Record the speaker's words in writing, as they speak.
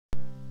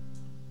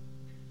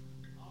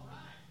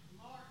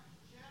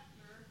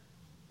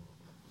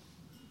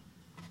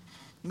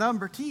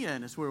number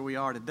 10 is where we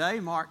are today.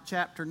 Mark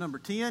chapter number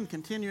 10,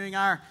 continuing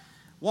our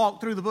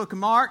walk through the book of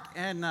Mark.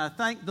 And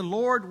thank the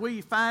Lord,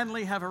 we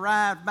finally have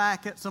arrived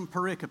back at some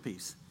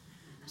pericopes.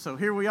 So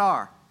here we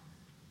are,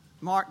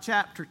 Mark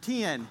chapter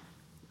 10.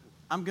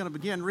 I'm going to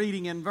begin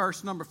reading in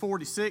verse number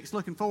 46.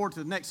 Looking forward to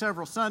the next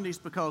several Sundays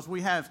because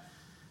we have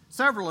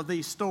several of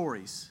these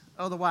stories,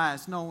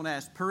 otherwise known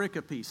as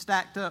pericopes,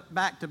 stacked up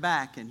back to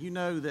back. And you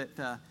know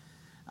that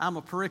I'm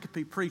a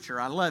pericope preacher.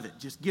 I love it.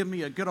 Just give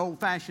me a good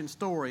old-fashioned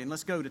story and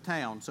let's go to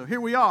town. So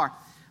here we are,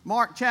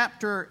 Mark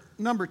chapter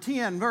number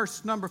 10,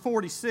 verse number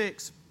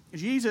 46.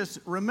 Jesus,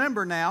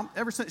 remember now,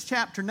 ever since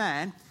chapter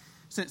 9,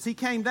 since he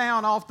came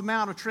down off the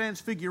Mount of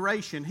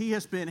Transfiguration, he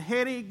has been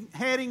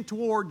heading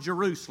toward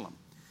Jerusalem.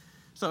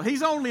 So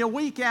he's only a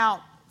week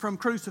out from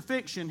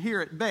crucifixion here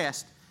at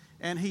best,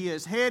 and he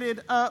is headed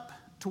up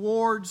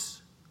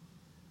towards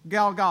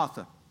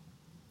Golgotha.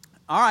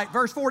 All right,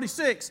 verse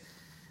 46.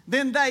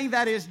 Then they,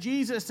 that is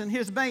Jesus and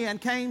his band,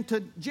 came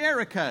to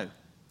Jericho.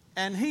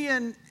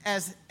 And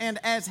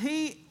as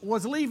he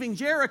was leaving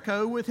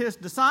Jericho with his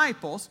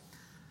disciples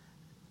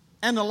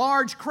and a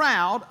large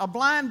crowd, a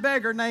blind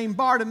beggar named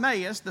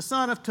Bartimaeus, the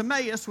son of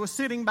Timaeus, was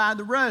sitting by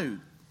the road.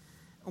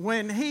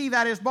 When he,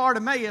 that is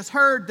Bartimaeus,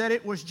 heard that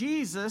it was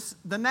Jesus,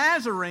 the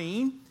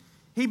Nazarene,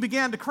 he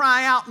began to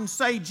cry out and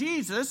say,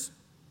 Jesus,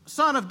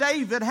 Son of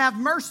David, have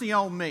mercy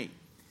on me.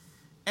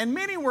 And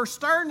many were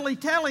sternly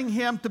telling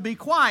him to be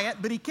quiet,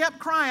 but he kept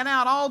crying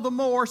out all the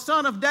more,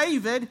 Son of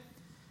David,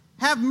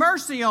 have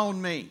mercy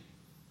on me.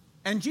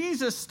 And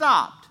Jesus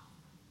stopped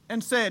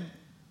and said,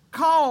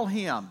 call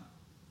him.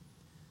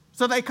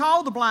 So they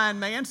called the blind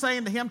man,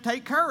 saying to him,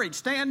 take courage,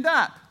 stand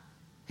up.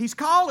 He's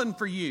calling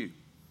for you.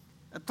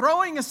 And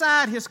throwing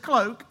aside his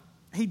cloak,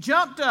 he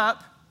jumped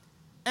up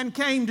and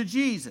came to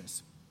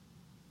Jesus.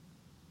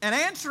 And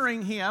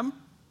answering him,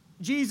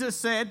 Jesus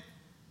said,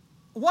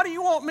 what do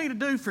you want me to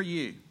do for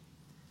you?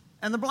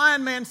 And the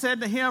blind man said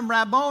to him,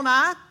 Rabboni,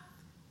 I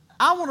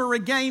want to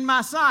regain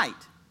my sight.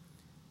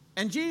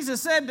 And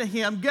Jesus said to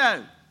him,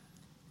 go,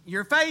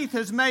 your faith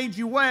has made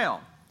you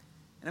well.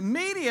 And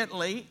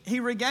immediately he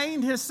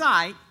regained his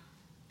sight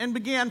and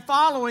began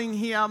following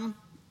him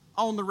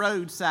on the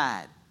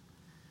roadside.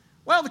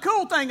 Well, the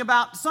cool thing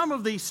about some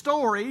of these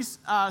stories,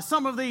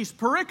 some of these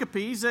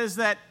pericopes, is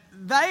that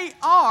they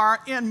are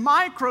in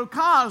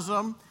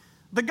microcosm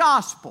the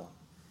gospel.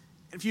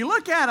 If you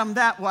look at them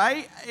that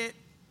way, it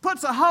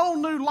puts a whole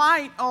new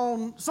light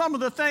on some of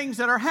the things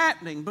that are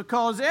happening,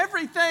 because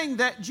everything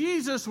that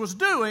Jesus was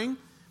doing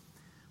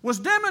was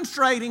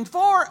demonstrating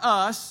for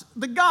us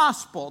the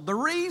gospel, the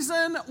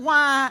reason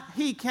why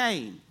he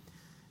came.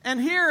 And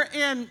here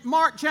in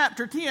Mark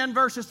chapter 10,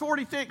 verses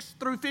 46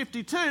 through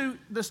 52,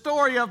 the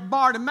story of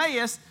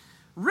Bartimaeus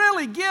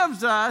really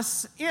gives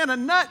us, in a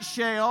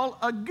nutshell,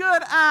 a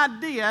good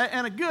idea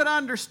and a good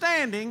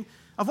understanding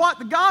of what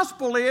the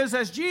gospel is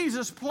as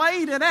Jesus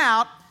played it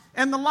out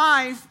in the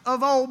life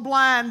of old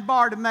blind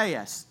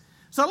Bartimaeus.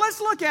 So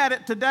let's look at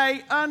it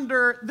today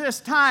under this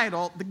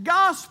title, The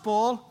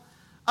Gospel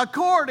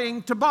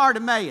According to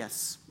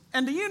Bartimaeus.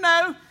 And do you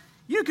know,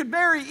 you could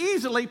very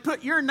easily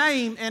put your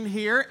name in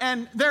here,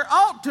 and there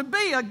ought to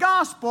be a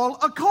gospel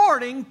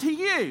according to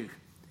you.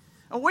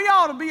 We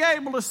ought to be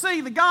able to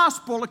see the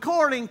gospel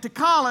according to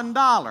Colin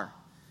Dollar.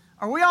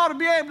 Or we ought to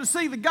be able to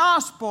see the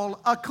gospel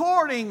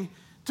according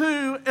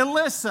to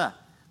Alyssa.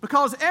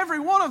 Because every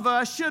one of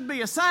us should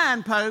be a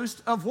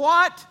signpost of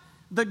what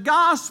the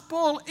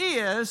gospel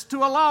is to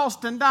a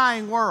lost and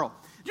dying world.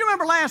 Do you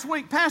remember last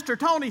week Pastor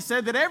Tony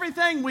said that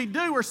everything we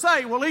do or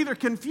say will either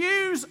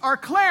confuse or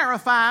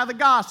clarify the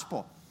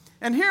gospel?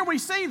 And here we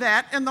see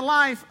that in the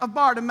life of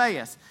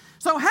Bartimaeus.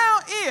 So how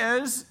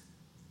is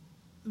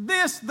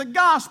this the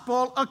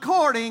gospel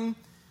according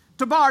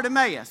to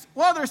Bartimaeus?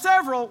 Well, there are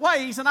several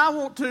ways, and I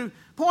want to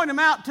point them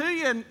out to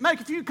you and make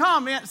a few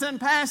comments in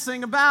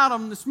passing about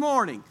them this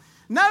morning.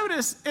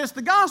 Notice it's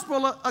the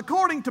gospel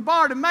according to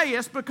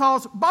Bartimaeus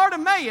because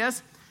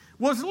Bartimaeus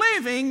was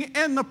living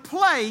in the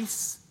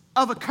place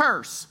of a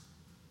curse.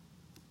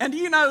 And do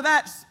you know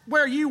that's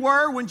where you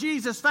were when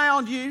Jesus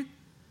found you?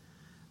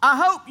 I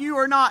hope you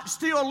are not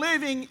still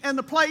living in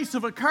the place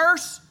of a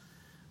curse,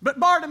 but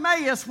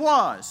Bartimaeus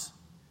was.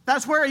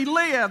 That's where he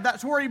lived,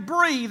 that's where he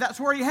breathed, that's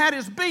where he had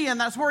his being,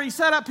 that's where he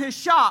set up his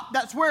shop,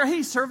 that's where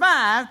he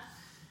survived,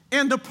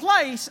 in the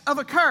place of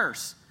a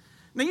curse.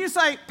 Now you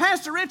say,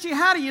 Pastor Richie,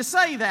 how do you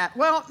say that?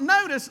 Well,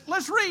 notice,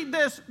 let's read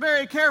this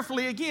very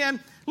carefully again.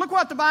 Look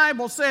what the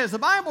Bible says. The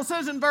Bible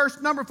says in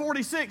verse number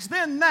 46,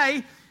 then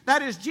they,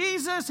 that is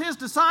Jesus, his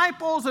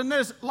disciples, and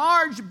this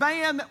large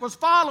band that was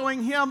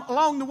following him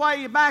along the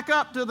way back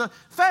up to the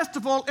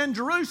festival in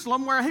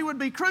Jerusalem where he would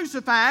be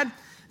crucified,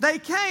 they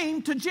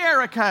came to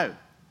Jericho.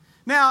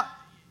 Now,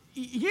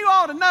 you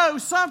ought to know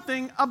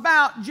something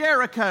about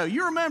Jericho.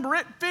 You remember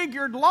it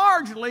figured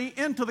largely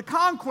into the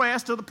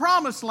conquest of the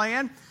Promised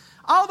Land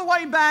all the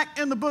way back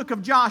in the book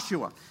of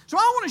Joshua. So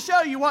I want to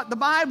show you what the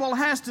Bible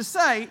has to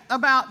say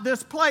about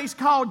this place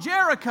called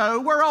Jericho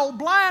where old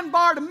blind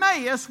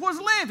Bartimaeus was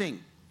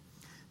living.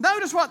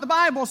 Notice what the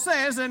Bible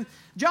says in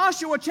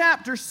Joshua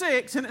chapter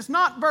 6, and it's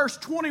not verse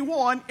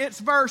 21, it's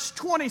verse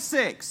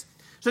 26.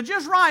 So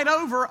just write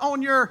over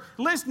on your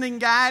listening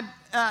guide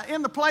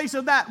in the place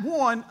of that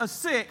 1, a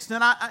 6.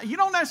 And you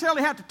don't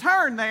necessarily have to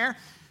turn there.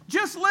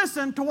 Just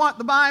listen to what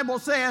the Bible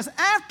says.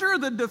 After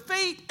the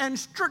defeat and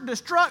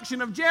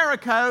destruction of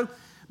Jericho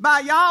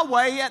by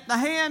Yahweh at the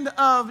hand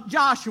of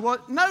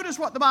Joshua, notice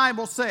what the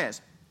Bible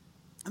says.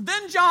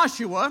 Then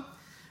Joshua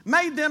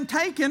made them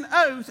take an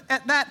oath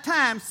at that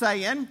time,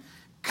 saying,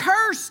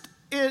 Cursed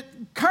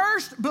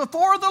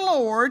before the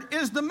Lord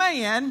is the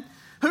man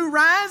who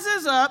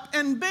rises up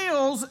and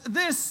builds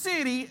this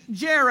city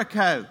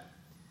Jericho.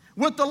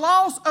 With the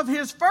loss of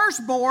his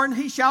firstborn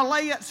he shall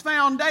lay its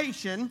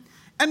foundation,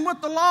 and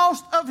with the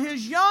loss of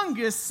his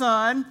youngest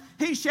son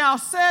he shall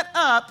set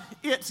up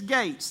its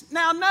gates.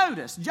 Now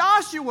notice,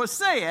 Joshua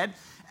said,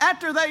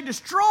 after they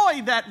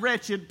destroyed that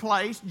wretched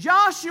place,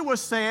 Joshua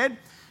said,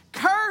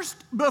 Cursed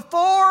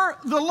before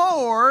the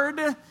Lord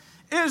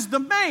is the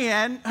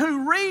man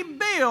who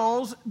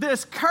rebuilds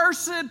this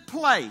cursed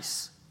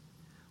place.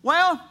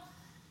 Well,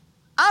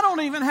 I don't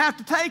even have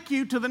to take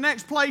you to the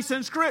next place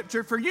in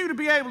Scripture for you to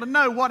be able to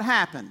know what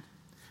happened.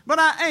 But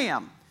I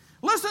am.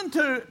 Listen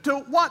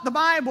to what the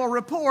Bible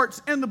reports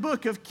in the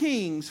book of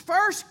Kings.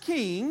 1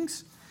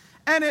 Kings,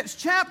 and it's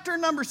chapter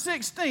number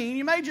 16.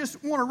 You may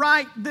just want to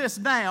write this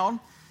down.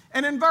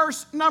 And in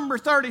verse number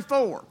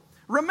 34.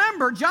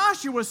 Remember,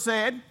 Joshua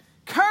said,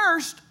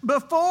 Cursed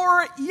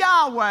before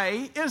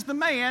Yahweh is the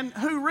man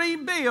who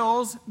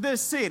rebuilds this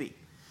city.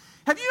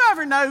 Have you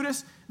ever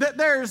noticed that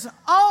there's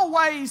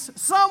always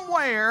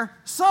somewhere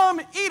some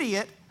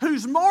idiot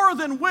who's more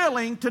than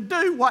willing to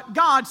do what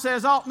God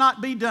says ought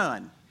not be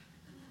done?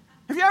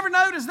 Have you ever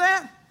noticed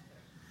that?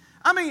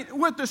 I mean,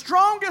 with the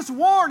strongest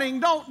warning,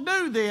 don't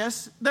do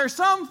this, there's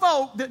some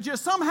folk that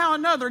just somehow or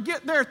another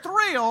get their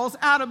thrills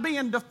out of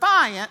being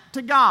defiant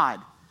to God.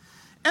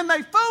 And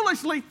they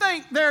foolishly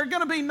think there are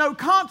going to be no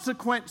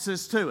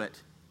consequences to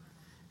it.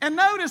 And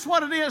notice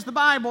what it is the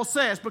Bible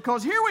says,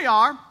 because here we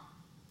are.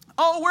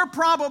 We're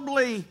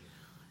probably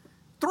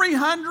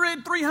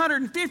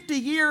 350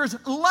 years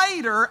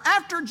later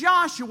after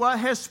Joshua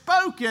has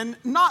spoken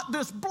not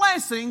this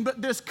blessing,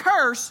 but this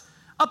curse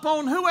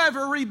upon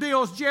whoever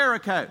rebuilds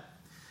Jericho.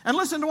 And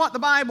listen to what the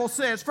Bible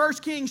says. 1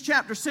 Kings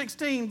chapter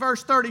 16,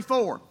 verse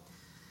 34.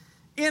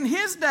 In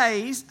his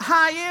days,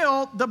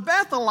 Hiel the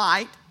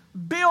Bethelite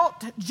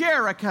built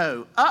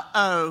Jericho.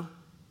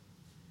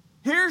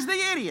 Here's the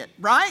idiot,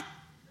 right?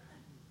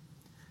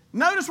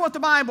 Notice what the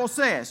Bible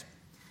says.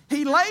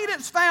 He laid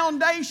its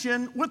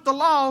foundation with the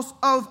loss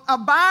of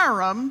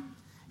Abiram,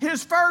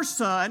 his first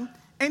son,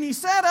 and he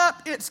set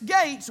up its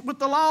gates with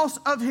the loss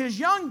of his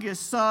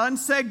youngest son,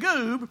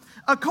 Segub,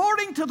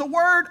 according to the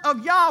word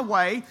of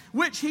Yahweh,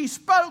 which he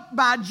spoke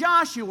by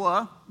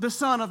Joshua, the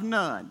son of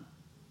Nun.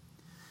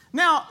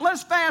 Now,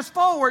 let's fast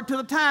forward to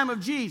the time of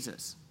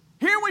Jesus.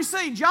 Here we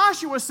see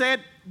Joshua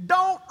said,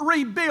 don't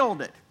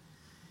rebuild it.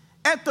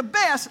 At the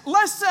best,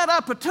 let's set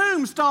up a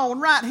tombstone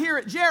right here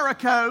at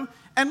Jericho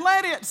and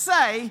let it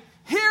say,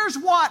 here's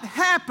what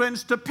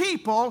happens to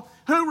people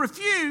who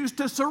refuse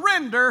to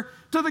surrender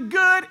to the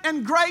good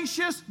and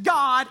gracious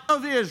God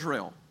of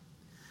Israel.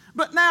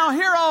 But now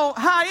here old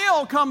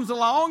Hiel comes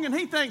along and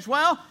he thinks,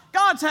 well,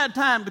 God's had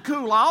time to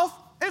cool off.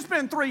 It's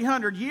been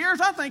 300 years.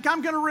 I think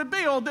I'm going to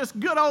rebuild this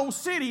good old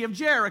city of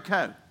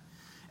Jericho.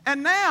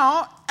 And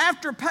now,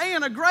 after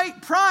paying a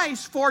great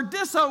price for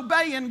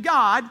disobeying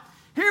God,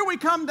 here we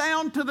come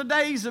down to the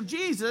days of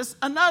Jesus,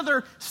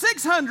 another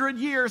 600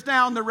 years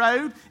down the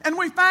road, and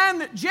we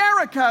find that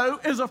Jericho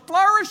is a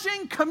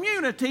flourishing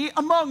community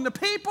among the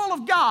people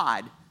of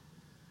God.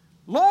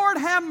 Lord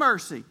have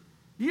mercy.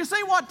 Do you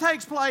see what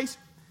takes place?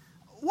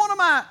 One of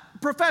my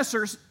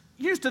professors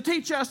used to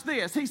teach us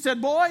this. He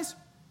said, boys,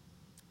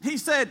 he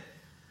said,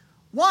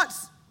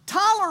 what's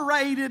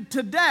tolerated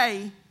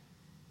today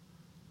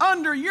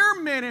under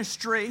your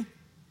ministry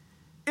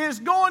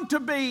is going to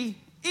be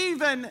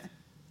even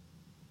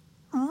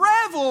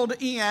reveled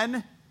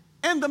in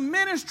the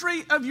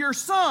ministry of your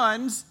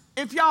sons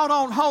if y'all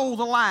don't hold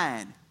the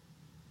line.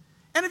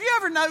 And have you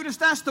ever noticed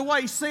that's the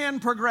way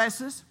sin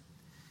progresses?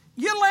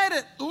 You let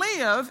it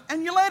live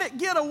and you let it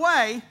get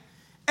away,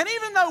 and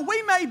even though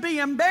we may be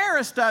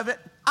embarrassed of it,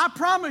 I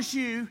promise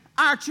you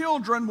our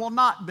children will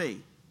not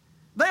be.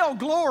 They'll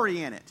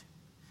glory in it.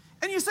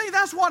 And you see,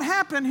 that's what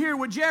happened here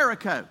with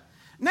Jericho.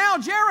 Now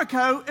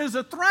Jericho is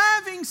a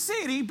thriving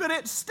city, but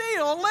it's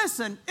still,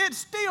 listen, it's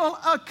still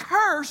a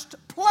cursed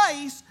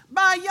place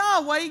by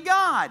Yahweh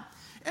God.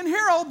 And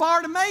here old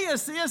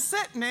Bartimaeus is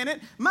sitting in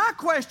it. My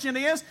question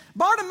is,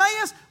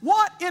 Bartimaeus,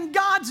 what in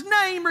God's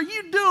name are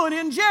you doing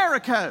in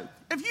Jericho?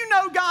 If you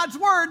know God's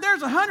word,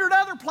 there's 100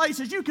 other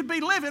places you could be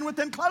living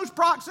within close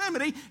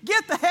proximity.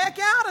 Get the heck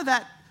out of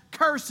that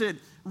cursed,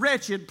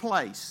 wretched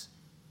place.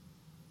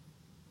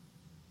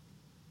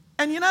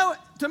 And you know,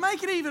 to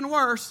make it even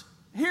worse,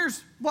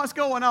 here's what's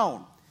going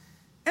on.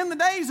 In the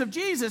days of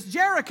Jesus,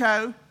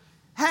 Jericho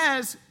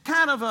has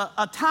kind of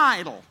a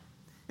title.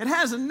 It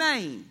has a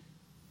name.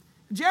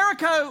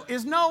 Jericho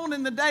is known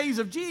in the days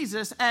of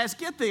Jesus as,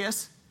 get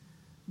this,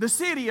 the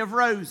city of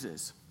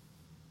roses.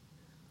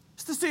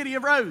 It's the city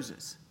of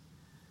roses.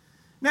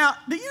 Now,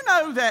 do you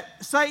know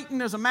that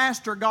Satan is a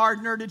master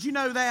gardener? Did you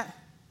know that?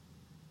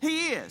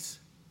 He is.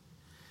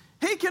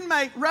 He can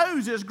make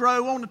roses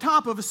grow on the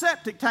top of a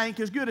septic tank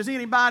as good as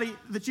anybody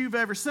that you've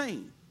ever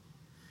seen.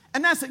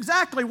 And that's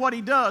exactly what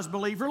he does,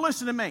 believer.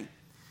 Listen to me.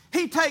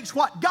 He takes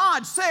what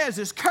God says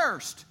is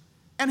cursed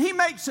and he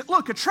makes it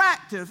look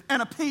attractive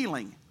and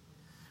appealing.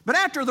 But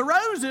after the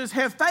roses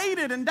have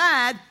faded and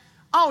died,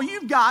 all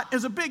you've got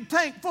is a big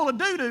tank full of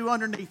doo-doo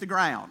underneath the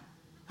ground.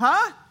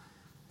 Huh?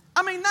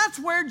 I mean, that's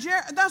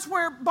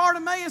where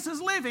Bartimaeus is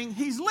living.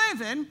 He's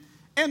living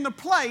in the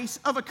place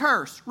of a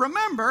curse.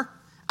 Remember,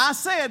 I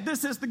said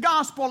this is the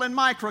gospel in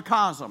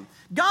microcosm.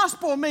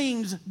 Gospel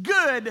means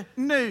good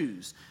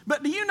news.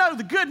 But do you know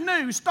the good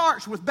news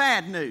starts with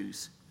bad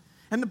news?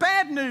 And the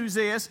bad news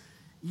is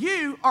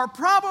you are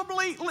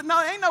probably,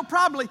 no, ain't no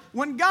probably,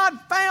 when God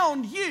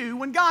found you,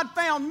 when God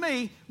found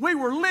me, we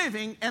were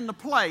living in the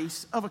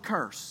place of a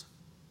curse.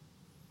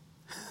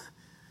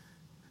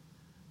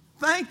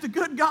 Thank the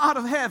good God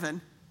of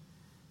heaven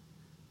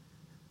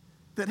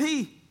that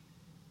He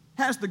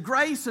has the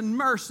grace and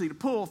mercy to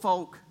pull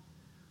folk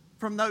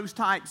from those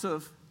types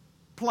of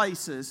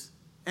places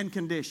and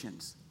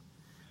conditions.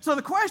 So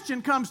the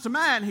question comes to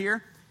mind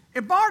here,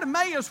 if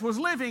Bartimaeus was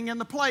living in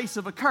the place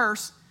of a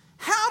curse,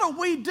 how do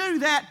we do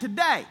that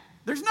today?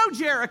 There's no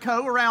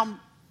Jericho around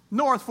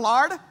North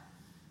Florida.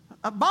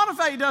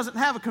 Bonifay doesn't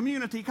have a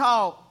community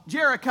called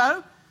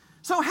Jericho.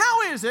 So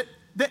how is it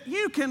that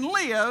you can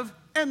live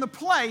in the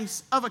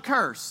place of a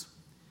curse?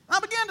 I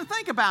began to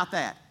think about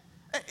that.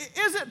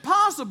 Is it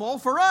possible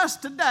for us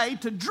today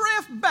to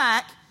drift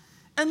back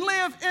and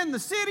live in the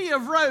city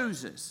of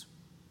roses?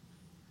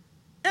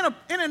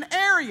 In an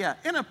area,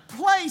 in a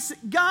place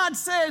that God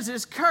says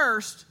is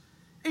cursed,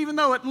 even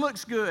though it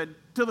looks good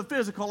to the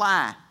physical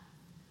eye.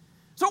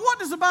 So what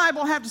does the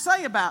Bible have to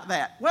say about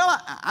that?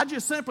 Well, I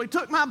just simply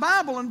took my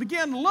Bible and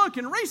began to look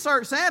and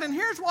research that, and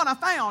here's what I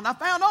found. I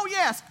found, oh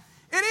yes,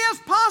 it is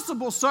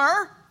possible,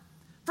 sir,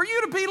 for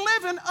you to be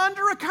living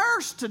under a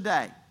curse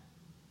today.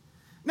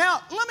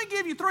 Now, let me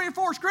give you 3 or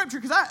 4 scriptures,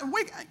 because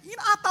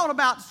I thought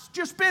about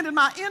just spending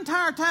my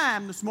entire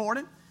time this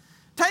morning,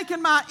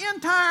 taking my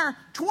entire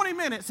 20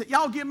 minutes that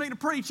y'all give me to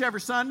preach every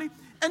Sunday,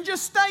 and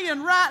just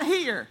staying right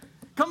here.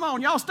 Come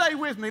on, y'all stay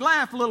with me.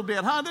 Laugh a little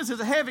bit, huh? This is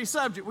a heavy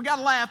subject. We got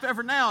to laugh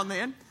every now and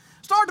then.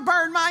 Start to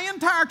burn my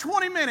entire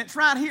 20 minutes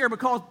right here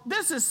because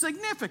this is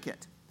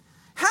significant.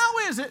 How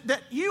is it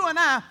that you and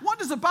I, what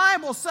does the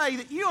Bible say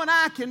that you and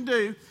I can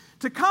do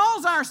to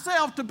cause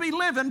ourselves to be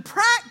living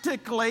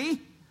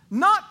practically,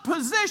 not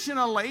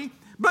positionally,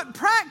 but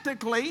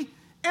practically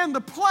in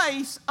the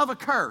place of a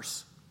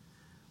curse?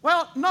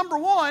 Well, number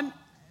 1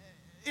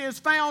 is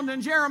found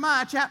in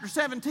Jeremiah chapter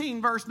 17,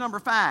 verse number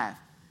 5.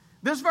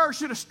 This verse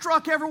should have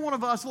struck every one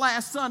of us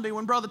last Sunday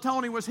when Brother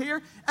Tony was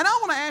here. And I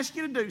want to ask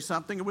you to do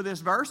something with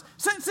this verse.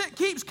 Since it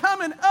keeps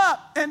coming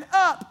up and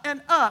up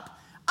and up,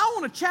 I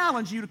want to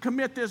challenge you to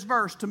commit this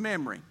verse to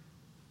memory.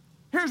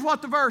 Here's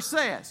what the verse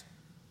says.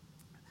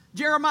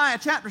 Jeremiah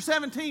chapter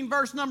 17,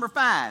 verse number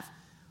 5.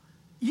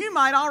 You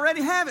might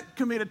already have it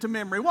committed to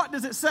memory. What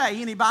does it say?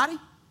 Anybody?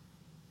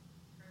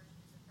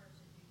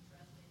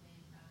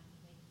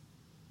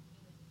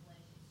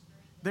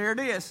 There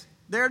it is.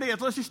 There it is.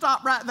 Let's just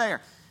stop right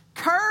there.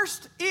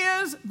 Cursed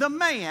is the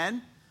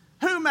man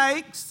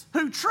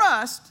who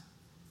trusts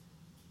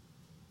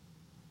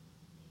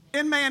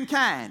in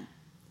mankind.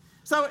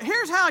 So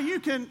here's how you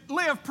can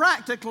live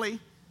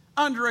practically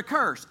under a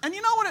curse. And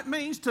you know what it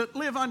means to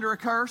live under a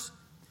curse?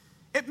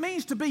 It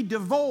means to be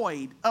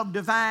devoid of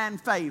divine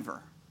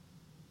favor.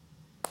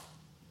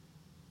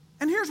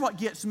 And here's what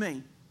gets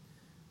me.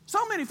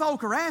 So many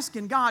folk are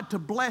asking God to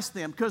bless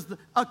them because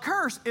a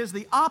curse is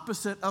the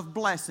opposite of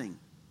blessing.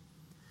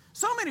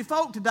 So many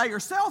folk today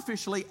are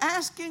selfishly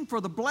asking for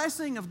the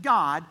blessing of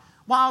God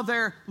while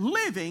they're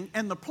living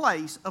in the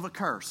place of a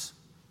curse.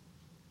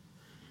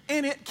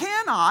 And it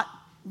cannot,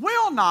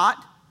 will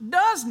not,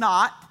 does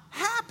not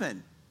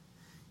happen.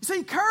 You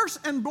see, curse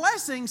and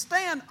blessing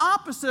stand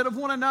opposite of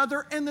one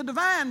another in the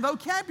divine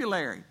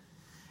vocabulary.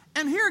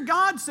 And here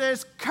God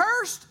says,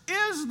 cursed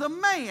is the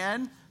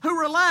man who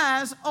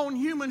relies on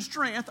human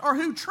strength or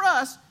who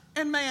trusts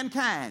in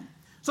mankind.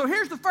 So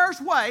here's the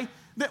first way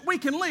that we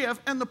can live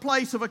in the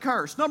place of a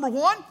curse. Number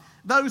 1,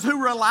 those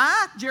who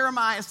rely,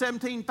 Jeremiah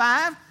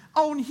 17:5,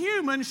 on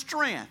human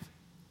strength.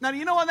 Now, do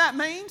you know what that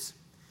means?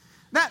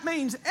 That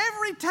means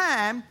every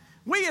time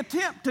we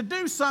attempt to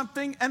do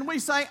something and we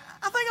say,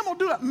 I think I'm going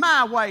to do it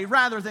my way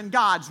rather than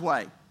God's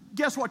way.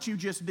 Guess what you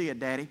just did,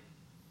 Daddy?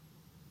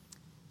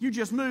 You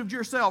just moved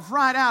yourself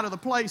right out of the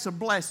place of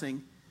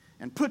blessing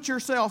and put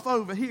yourself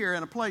over here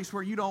in a place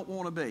where you don't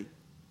want to be.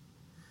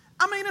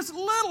 I mean, it's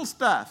little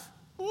stuff.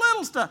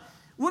 Little stuff.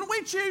 When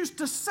we choose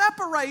to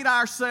separate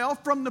ourselves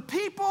from the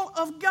people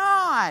of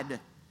God,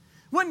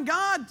 When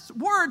God's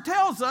Word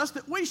tells us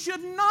that we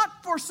should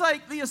not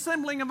forsake the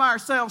assembling of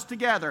ourselves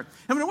together.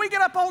 And when we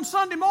get up on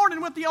Sunday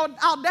morning with the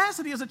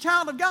audacity as a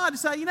child of God to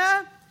say, you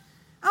know,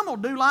 I'm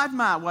going to do life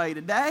my way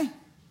today.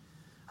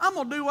 I'm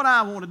going to do what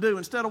I want to do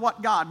instead of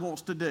what God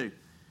wants to do.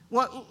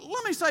 Well,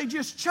 let me say,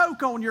 just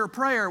choke on your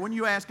prayer when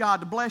you ask God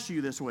to bless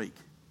you this week.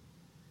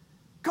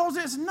 Because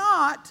it's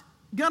not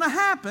going to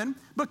happen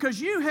because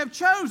you have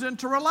chosen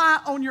to rely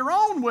on your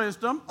own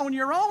wisdom, on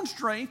your own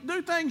strength,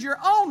 do things your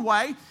own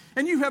way,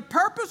 and you have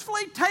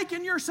purposefully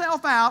taken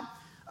yourself out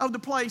of the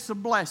place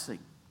of blessing.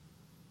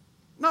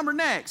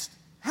 Next,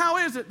 how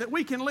is it that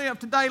we can live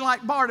today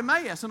like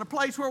Bartimaeus in a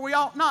place where we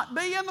ought not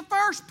be in the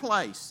first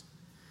place?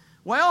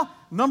 Well,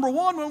 number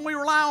one, when we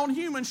rely on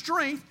human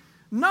strength.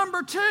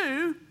 Number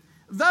two,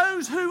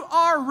 those who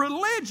are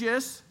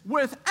religious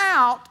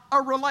without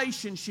a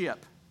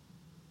relationship.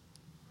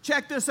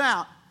 Check this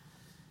out.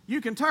 You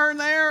can turn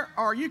there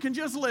or you can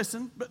just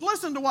listen, but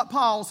listen to what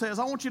Paul says.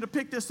 I want you to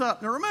pick this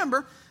up. Now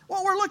remember,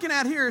 what we're looking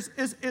at here is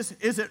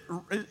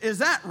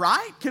that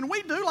right? Can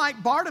we do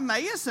like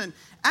Bartimaeus and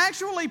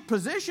actually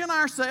position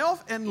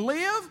ourselves and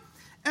live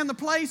in the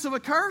place of a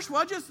curse?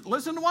 Well, just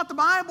listen to what the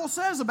Bible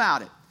says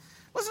about it.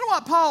 Listen to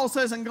what Paul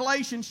says in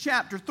Galatians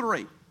chapter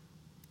 3.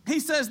 He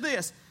says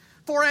this,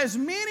 for as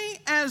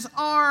many as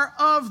are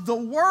of the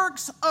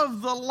works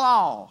of the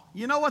law,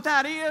 you know what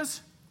that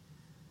is?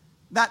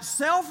 That's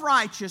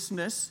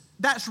self-righteousness,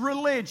 that's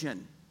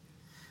religion.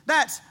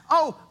 That's,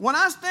 when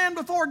I stand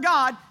before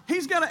God,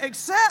 He's going to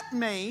accept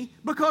me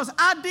because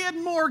I did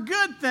more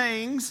good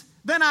things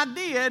than I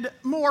did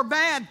more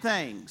bad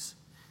things.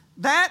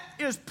 That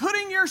is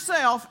putting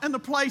yourself in the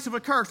place of a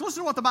curse.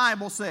 Listen to what the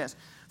Bible says.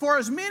 For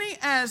as many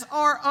as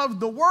are of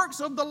the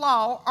works of the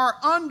law are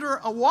under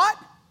a what?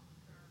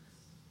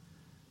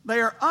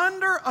 They are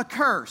under a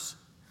curse.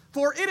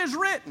 For it is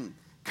written,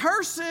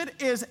 cursed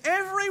is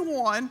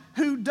everyone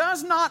who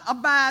does not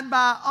abide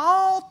by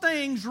all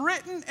things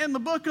written in the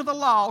book of the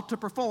law to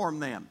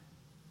perform them.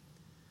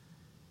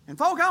 And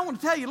folk, I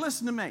want to tell you,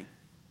 listen to me.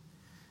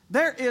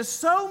 There is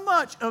so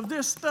much of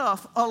this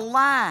stuff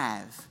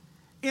alive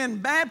in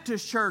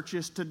Baptist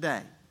churches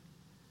today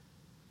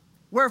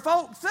where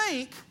folk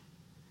think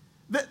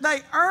that they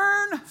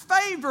earn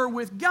favor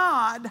with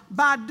God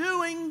by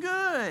doing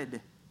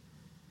good,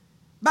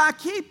 by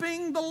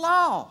keeping the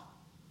law.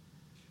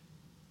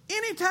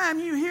 Anytime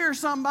you hear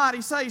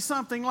somebody say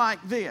something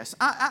like this,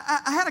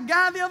 I had a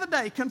guy the other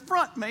day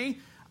confront me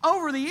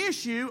over the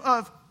issue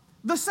of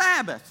the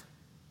Sabbath.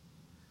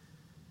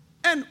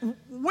 And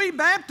we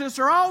Baptists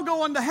are all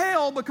going to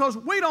hell because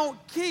we don't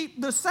keep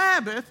the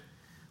Sabbath,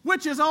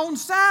 which is on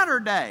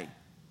Saturday.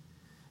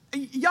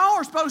 Y'all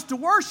are supposed to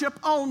worship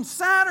on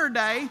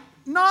Saturday,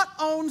 not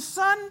on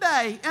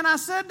Sunday. And I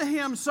said to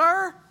him,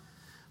 sir,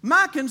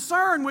 my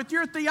concern with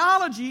your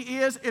theology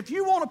is if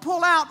you want to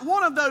pull out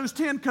one of those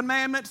 10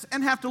 commandments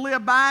and have to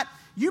live by it,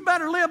 you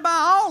better live by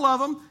all of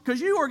them because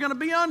you are going to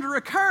be under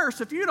a curse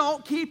if you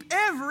don't keep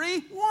every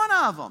one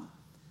of them.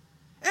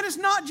 And it's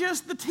not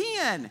just the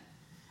 10.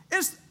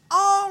 It's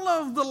all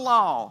of the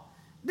law.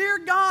 Dear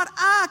God,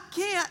 I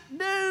can't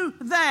do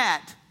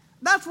that.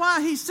 That's why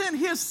He sent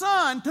His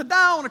Son to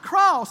die on a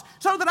cross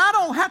so that I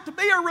don't have to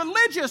be a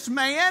religious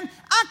man.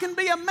 I can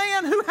be a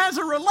man who has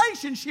a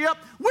relationship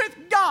with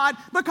God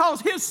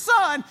because His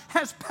Son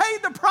has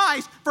paid the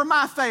price for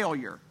my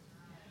failure.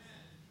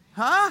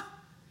 Huh?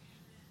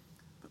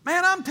 But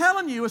man, I'm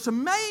telling you, it's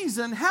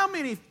amazing how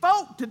many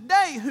folk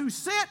today who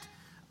sit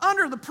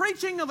under the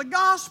preaching of the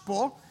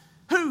gospel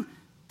who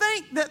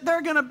think that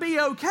they're going to be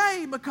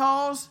okay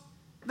because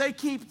they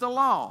keep the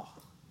law.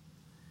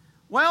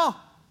 Well,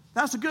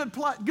 that's a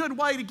good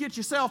way to get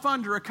yourself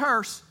under a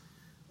curse.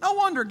 No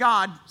wonder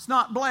God's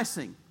not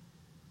blessing.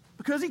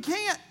 Because He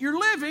can't. You're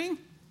living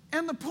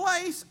in the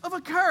place of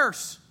a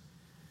curse.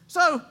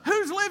 So,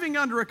 who's living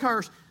under a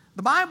curse?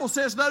 The Bible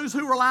says those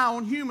who rely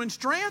on human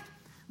strength.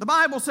 The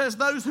Bible says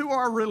those who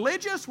are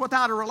religious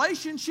without a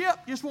relationship,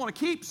 just want to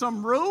keep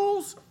some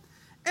rules.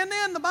 And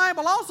then the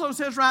Bible also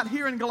says right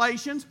here in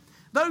Galatians,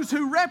 those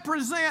who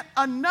represent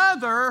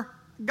another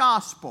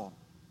gospel.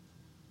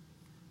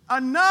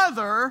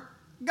 Another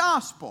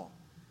gospel.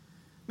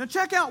 Now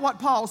check out what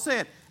Paul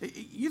said.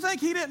 You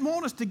think he didn't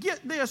want us to get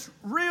this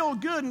real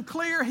good and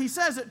clear? He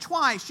says it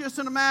twice just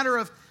in a matter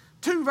of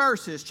 2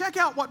 verses. Check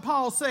out what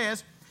Paul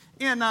says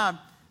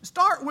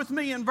start with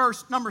me in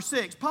verse number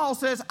 6. Paul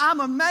says, I'm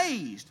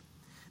amazed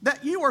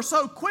that you are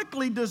so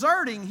quickly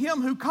deserting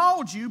Him who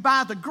called you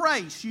by the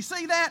grace. You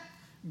see that?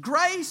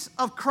 Grace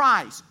of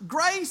Christ.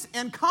 Grace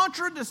in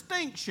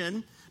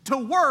contradistinction to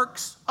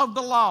works of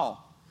the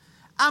law.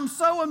 I'm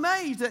so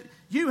amazed that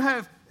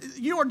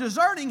you are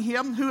deserting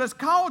Him who has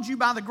called you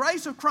by the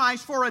grace of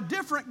Christ for a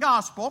different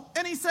gospel.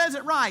 And he says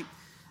it right,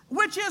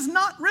 which is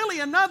not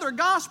really another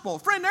gospel.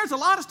 Friend, there's a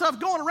lot of stuff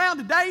going around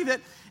today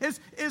that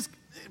is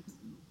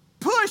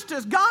pushed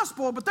as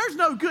gospel, but there's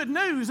no good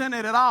news in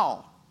it at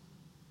all.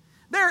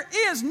 There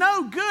is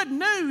no good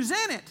news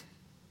in it.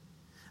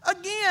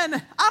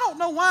 Again, I don't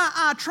know why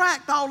I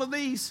attract all of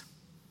these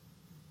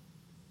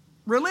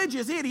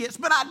religious idiots,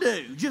 but I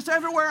do, just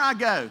everywhere I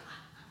go.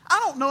 I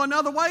don't know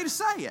another way to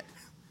say it.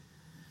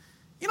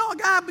 You know, a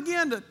guy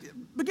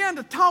began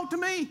to talk to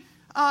me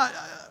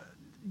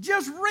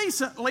just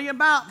recently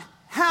about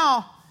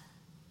how,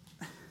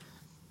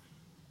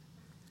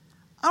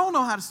 I don't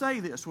know how to say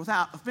this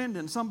without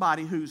offending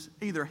somebody who's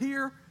either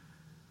here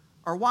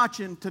or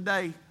watching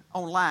today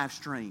on live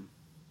stream.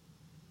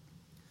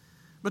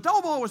 But the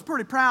old boy was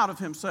pretty proud of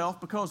himself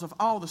because of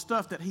all the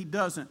stuff that he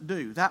doesn't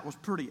do. That was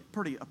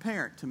pretty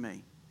apparent to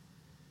me.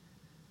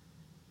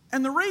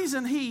 And the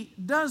reason he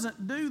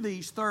doesn't do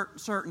these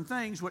certain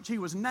things, which he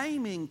was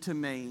naming to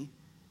me,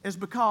 is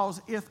because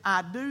if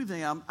I do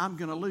them, I'm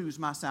going to lose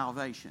my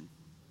salvation.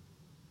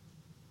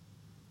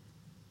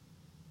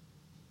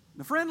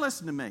 Now, friend,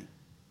 listen to me.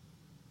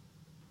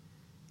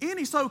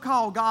 Any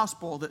so-called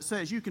gospel that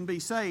says you can be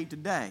saved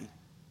today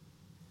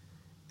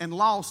and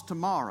lost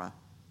tomorrow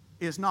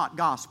is not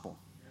gospel.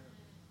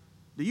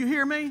 Do you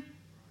hear me?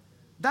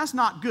 That's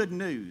not good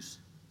news.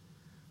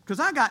 Because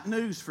I got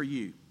news for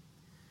you.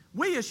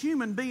 We as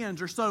human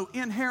beings are so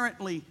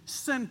inherently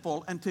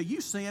sinful until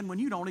you sin when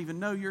you don't even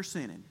know you're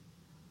sinning.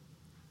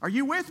 Are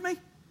you with me?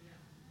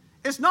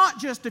 It's not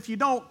just if you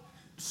don't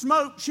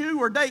smoke, chew,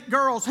 or date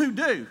girls who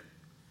do.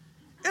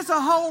 It's a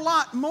whole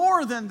lot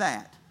more than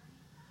that.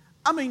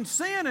 I mean,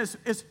 sin is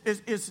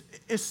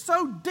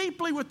so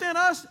deeply within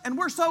us, and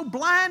we're so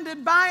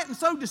blinded by it and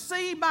so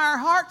deceived by our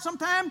heart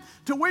sometimes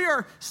till we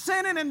are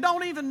sinning and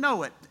don't even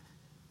know it.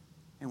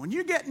 And when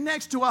you get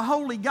next to a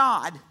holy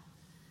God,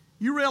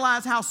 you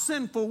realize how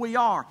sinful we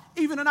are.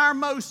 Even in our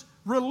most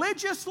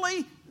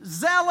religiously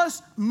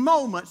zealous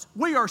moments,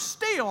 we are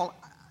still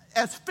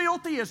as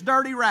filthy as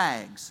dirty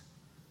rags.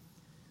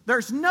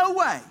 There's no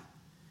way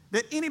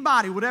that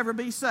anybody would ever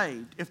be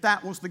saved if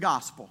that was the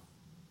gospel.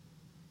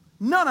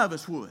 None of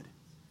us would.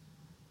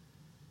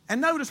 And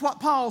notice what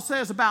Paul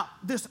says about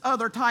this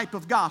other type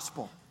of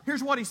gospel.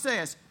 Here's what he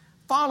says.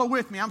 Follow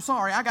with me. I'm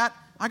sorry, I got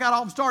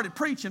all started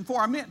preaching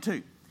before I meant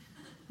to.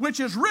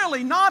 Which is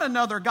really not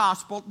another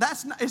gospel.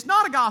 It's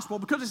not a gospel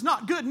because it's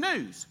not good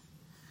news.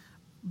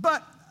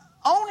 But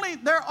only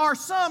there are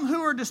some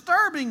who are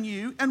disturbing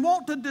you and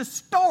want to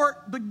distort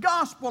the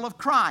gospel of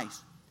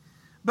Christ.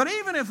 But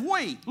even if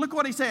we, look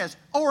what he says,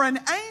 or an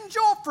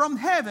angel from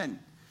heaven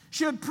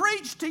should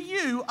preach to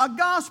you a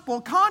gospel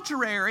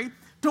contrary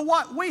to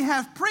what we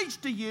have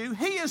preached to you,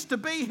 he is to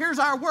be, here's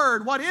our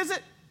word, what is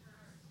it?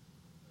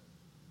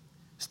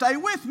 Stay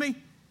with me.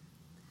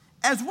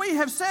 As we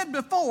have said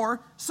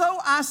before, so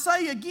I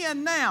say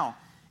again now,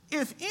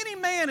 if any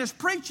man is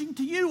preaching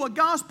to you a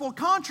gospel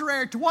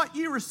contrary to what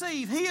you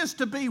receive, he is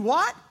to be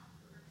what?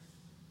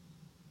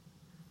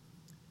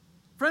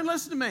 Friend,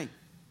 listen to me.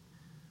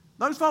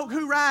 Those folk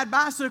who ride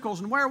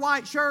bicycles and wear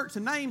white shirts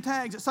and name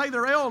tags that say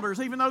they're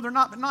elders, even though they're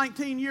not but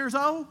 19 years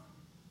old,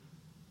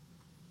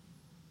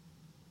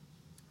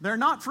 they're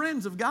not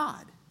friends of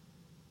God.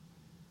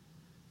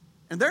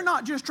 And they're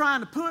not just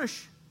trying to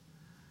push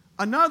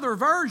another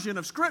version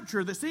of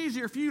Scripture that's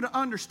easier for you to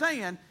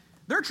understand.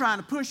 They're trying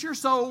to push your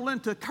soul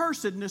into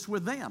cursedness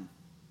with them.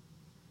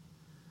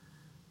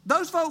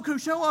 Those folk who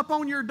show up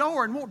on your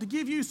door and want to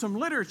give you some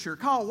literature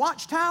called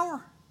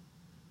Watchtower,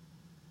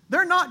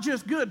 they're not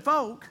just good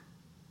folk.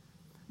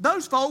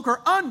 Those folk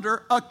are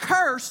under a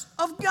curse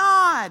of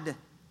God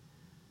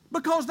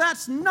because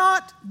that's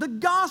not the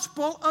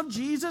gospel of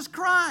Jesus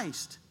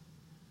Christ.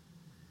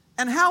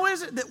 And how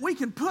is it that we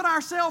can put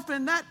ourselves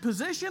in that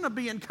position of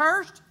being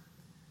cursed?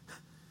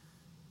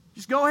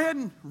 Just go ahead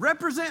and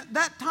represent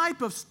that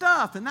type of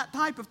stuff and that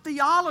type of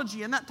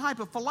theology and that type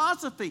of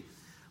philosophy.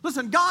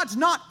 Listen, God's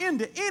not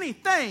into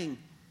anything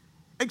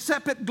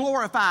except it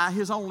glorify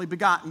His only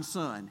begotten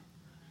Son.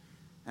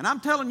 And I'm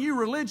telling you,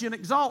 religion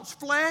exalts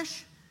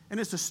flesh, and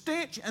it's a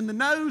stench in the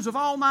nose of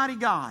Almighty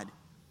God.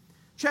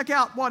 Check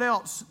out what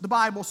else the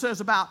Bible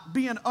says about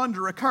being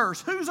under a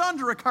curse. Who's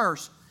under a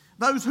curse?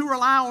 Those who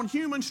rely on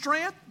human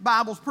strength. The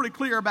Bible's pretty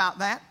clear about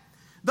that.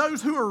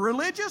 Those who are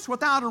religious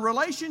without a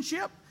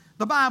relationship.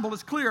 The Bible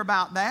is clear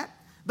about that.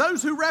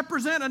 Those who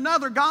represent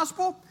another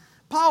gospel.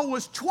 Paul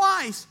was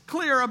twice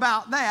clear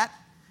about that.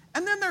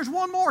 And then there's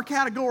one more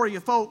category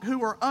of folk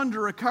who are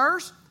under a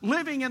curse,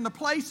 living in the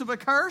place of a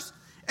curse.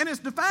 And it's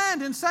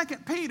defined in 2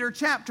 Peter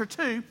chapter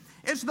 2.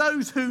 It's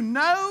those who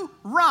know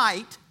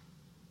right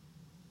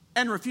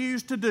and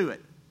refuse to do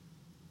it.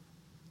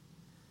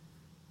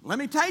 Let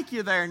me take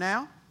you there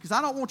now, because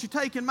I don't want you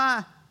taking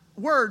my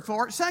word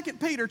for it. 2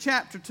 Peter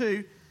chapter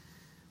 2.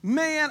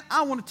 Man,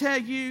 I want to tell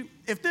you,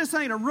 if this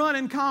ain't a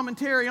running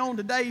commentary on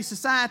today's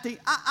society,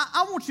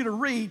 I want you to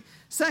read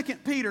 2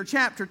 Peter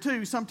chapter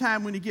 2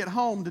 sometime when you get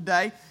home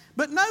today.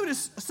 But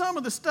notice some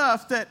of the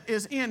stuff that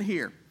is in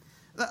here.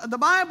 The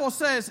Bible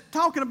says,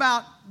 talking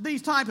about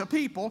these type of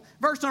people,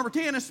 verse number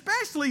 10,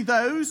 especially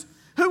those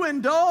who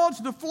indulge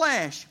the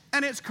flesh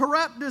and its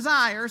corrupt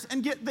desires,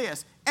 and get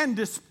this, and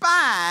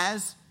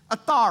despise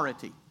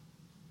authority.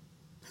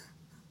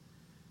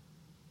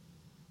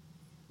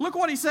 Look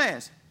what he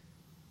says.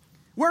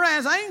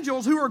 Whereas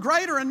angels who are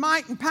greater in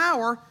might and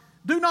power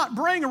do not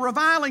bring a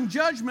reviling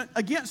judgment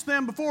against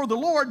them before the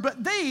Lord,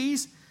 but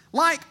these,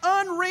 like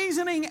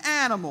unreasoning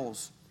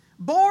animals,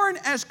 born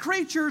as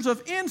creatures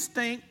of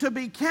instinct to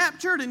be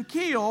captured and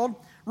killed,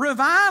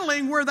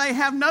 reviling where they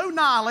have no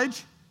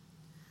knowledge,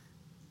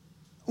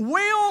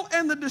 will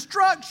and the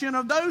destruction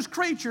of those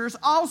creatures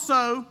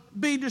also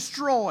be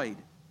destroyed.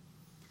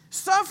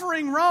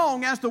 Suffering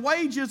wrong as the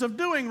wages of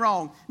doing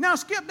wrong. Now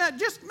skip that.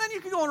 Just, man, you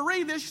can go and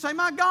read this. You say,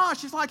 my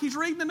gosh, it's like he's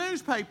reading the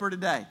newspaper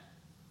today.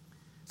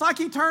 It's like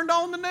he turned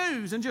on the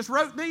news and just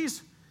wrote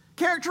these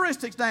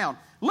characteristics down.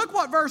 Look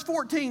what verse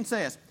 14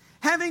 says.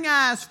 Having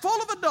eyes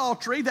full of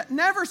adultery that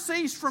never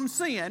cease from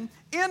sin,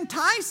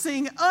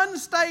 enticing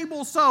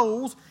unstable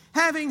souls,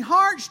 having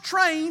hearts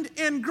trained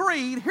in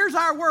greed. Here's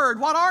our word.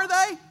 What are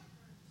they?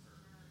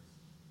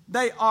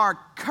 They are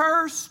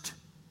cursed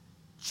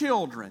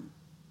children.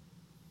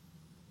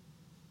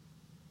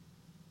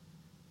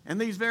 And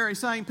these very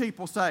same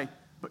people say,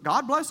 but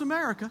God bless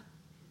America.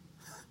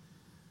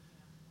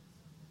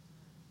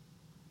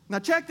 Now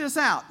check this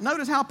out.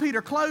 Notice how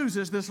Peter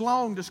closes this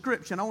long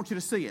description. I want you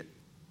to see it.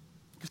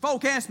 Because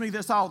folk ask me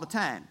this all the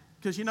time.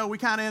 Because, you know, we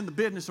kind of in the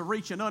business of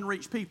reaching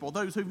unreached people,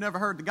 those who've never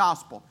heard the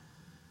gospel.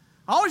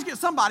 I always get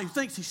somebody who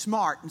thinks he's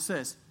smart and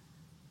says,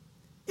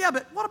 yeah,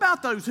 but what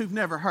about those who've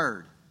never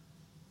heard?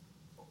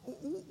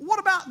 What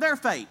about their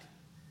fate?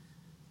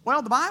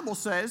 Well, the Bible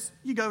says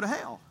you go to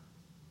hell.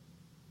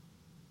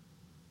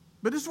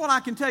 But this is what I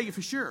can tell you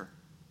for sure.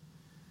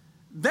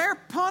 Their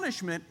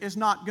punishment is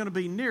not going to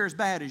be near as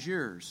bad as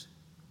yours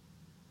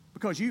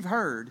because you've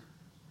heard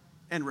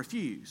and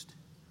refused.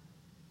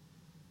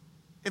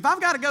 If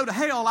I've got to go to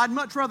hell, I'd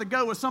much rather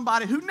go with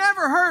somebody who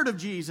never heard of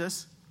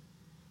Jesus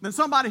than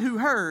somebody who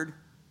heard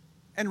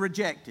and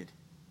rejected.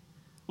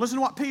 Listen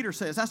to what Peter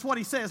says. That's what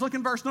he says. Look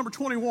in verse number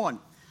 21.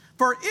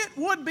 For it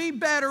would be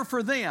better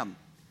for them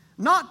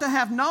not to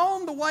have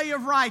known the way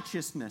of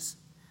righteousness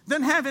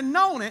than having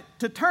known it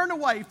to turn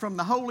away from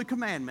the holy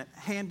commandment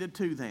handed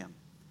to them.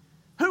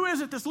 Who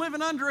is it that's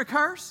living under a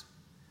curse?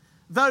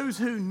 Those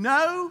who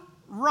know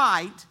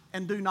right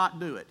and do not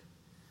do it.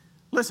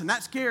 Listen,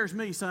 that scares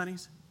me,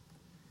 sonnies.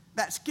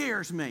 That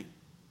scares me.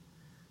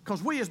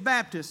 Because we as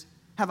Baptists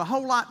have a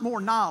whole lot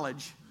more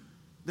knowledge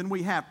than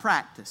we have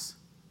practice.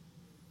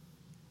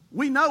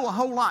 We know a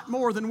whole lot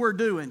more than we're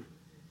doing.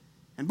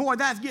 And boy,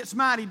 that gets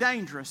mighty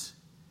dangerous.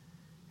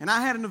 And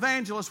I had an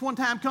evangelist one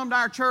time come to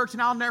our church,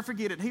 and I'll never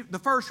forget it. The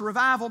first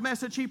revival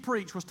message he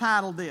preached was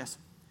titled this: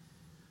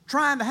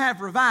 Trying to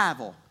have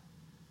revival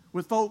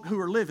with folk who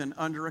are living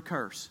under a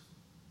curse.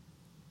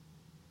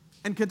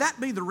 And could that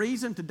be the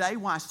reason today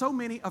why so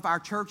many of our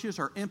churches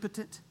are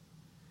impotent?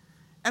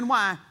 And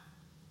why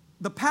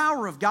the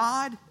power of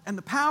God and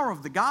the power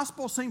of the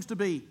gospel seems to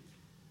be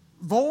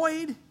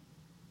void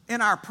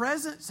in our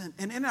presence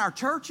and in our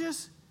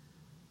churches?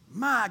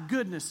 My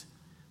goodness.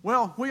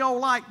 Well, we all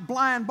like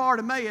blind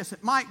Bartimaeus.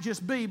 It might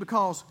just be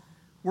because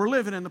we're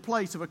living in the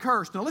place of a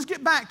curse. Now, let's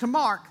get back to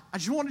Mark. I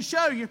just wanted to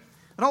show you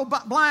that old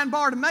blind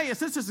Bartimaeus,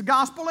 this is the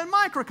gospel in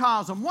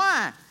microcosm.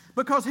 Why?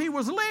 Because he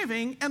was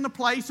living in the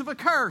place of a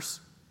curse.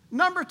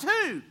 Number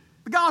two,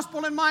 the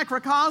gospel in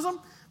microcosm,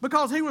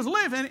 because he was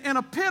living in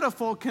a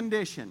pitiful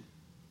condition.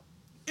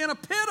 In a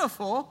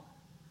pitiful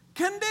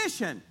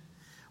condition.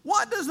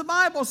 What does the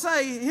Bible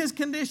say his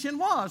condition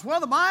was?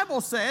 Well, the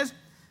Bible says,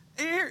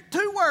 here,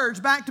 two words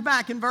back to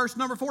back in verse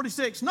number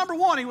 46. Number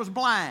one, he was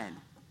blind.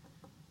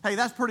 Hey,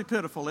 that's pretty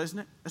pitiful, isn't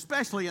it?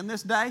 Especially in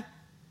this day.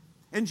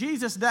 In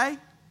Jesus' day,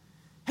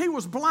 he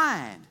was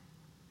blind.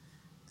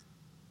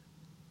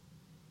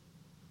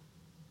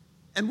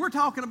 And we're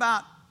talking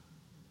about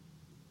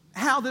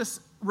how this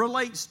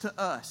relates to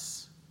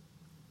us.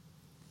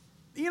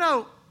 You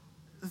know,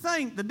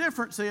 the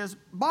difference is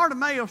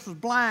Bartimaeus was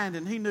blind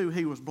and he knew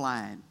he was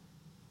blind.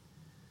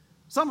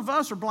 Some of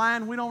us are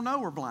blind, we don't know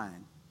we're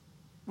blind.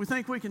 We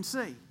think we can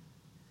see.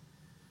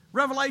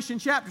 Revelation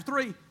chapter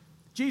 3,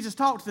 Jesus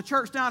talked to the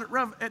church down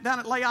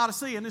at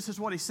Laodicea, and this is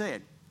what he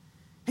said.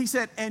 He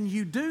said, and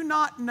you do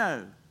not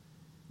know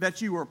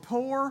that you are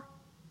poor,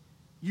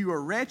 you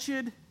are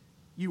wretched,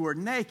 you are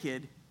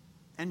naked,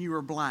 and you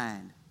are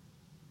blind.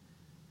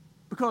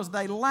 Because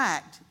they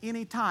lacked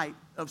any type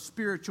of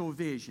spiritual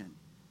vision.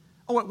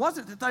 Oh, it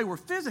wasn't that they were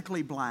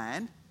physically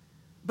blind,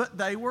 but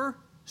they were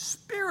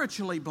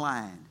spiritually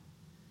blind.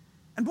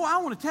 And boy,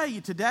 I want to tell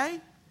you today,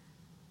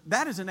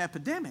 that is an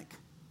epidemic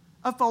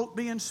of folk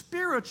being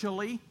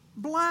spiritually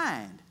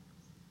blind.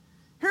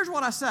 Here's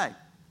what I say.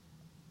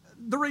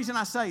 The reason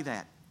I say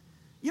that.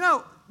 You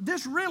know,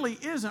 this really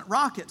isn't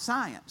rocket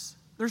science.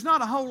 There's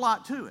not a whole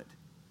lot to it.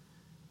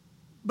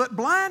 But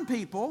blind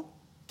people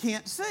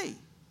can't see.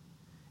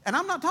 And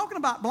I'm not talking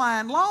about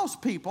blind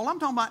lost people. I'm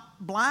talking about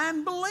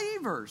blind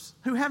believers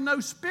who have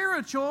no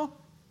spiritual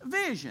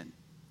vision.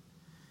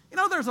 You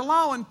know, there's a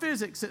law in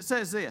physics that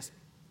says this.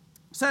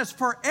 It says,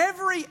 for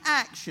every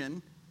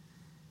action,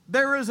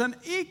 there is an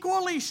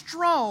equally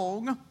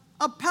strong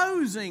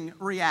opposing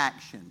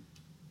reaction.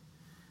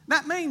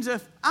 That means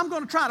if I'm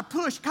going to try to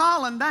push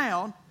Colin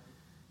down,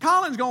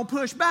 Colin's going to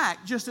push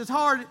back just as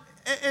hard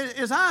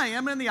as I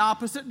am in the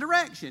opposite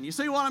direction. You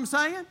see what I'm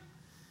saying?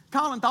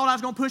 Colin thought I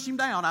was going to push him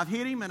down. I've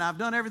hit him and I've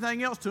done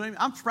everything else to him.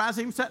 I'm surprised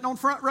he's sitting on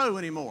front row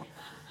anymore.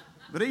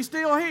 But he's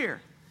still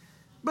here.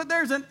 But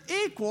there's an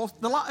equal,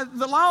 the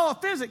law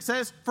of physics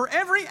says, for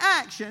every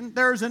action,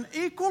 there's an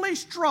equally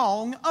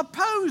strong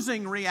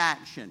opposing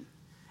reaction.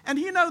 And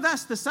do you know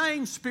that's the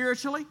same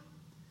spiritually?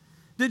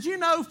 Did you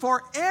know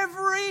for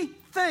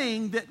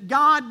everything that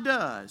God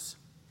does,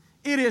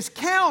 it is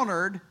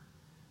countered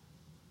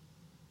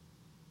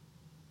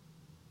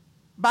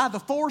by the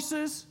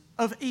forces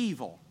of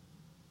evil?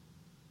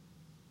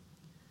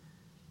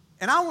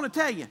 And I want to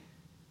tell you,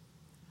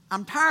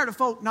 I'm tired of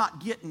folk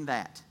not getting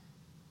that.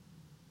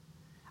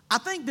 I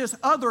think this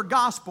other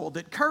gospel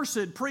that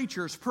cursed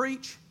preachers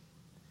preach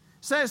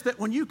says that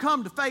when you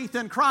come to faith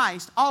in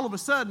Christ, all of a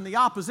sudden the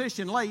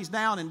opposition lays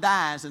down and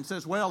dies and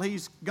says, well,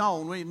 he's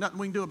gone. Nothing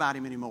we can do about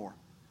him anymore.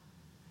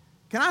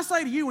 Can I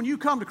say to you, when you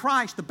come to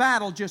Christ, the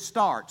battle just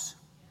starts.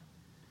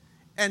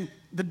 And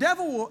the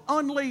devil will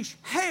unleash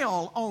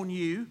hell on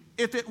you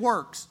if it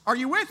works. Are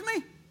you with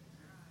me?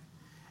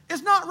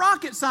 It's not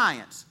rocket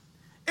science.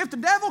 If the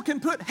devil can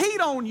put heat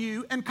on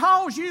you and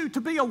cause you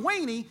to be a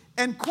weenie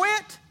and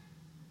quit,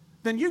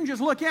 then you can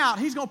just look out.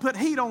 He's going to put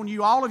heat on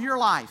you all of your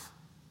life.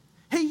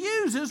 He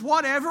uses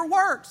whatever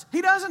works.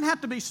 He doesn't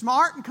have to be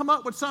smart and come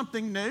up with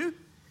something new.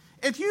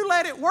 If you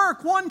let it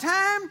work one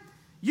time,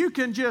 you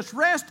can just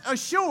rest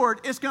assured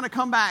it's going to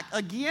come back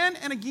again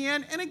and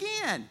again and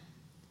again.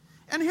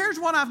 And here's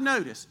what I've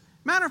noticed.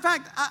 Matter of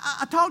fact,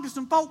 I talked to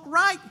some folk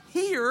right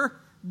here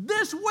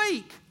this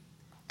week.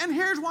 And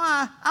here's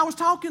why I was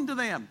talking to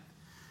them.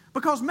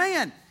 Because,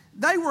 man,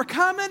 they were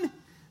coming,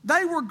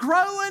 they were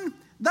growing,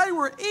 they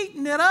were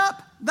eating it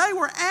up. They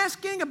were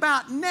asking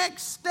about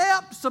next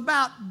steps,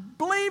 about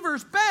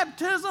believers'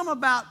 baptism,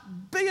 about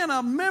being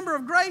a member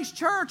of Grace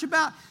Church,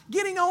 about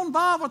getting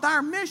involved with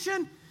our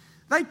mission.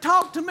 They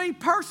talked to me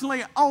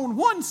personally on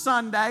one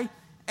Sunday,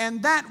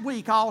 and that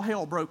week all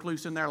hell broke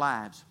loose in their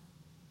lives.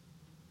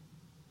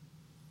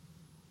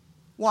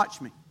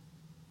 Watch me.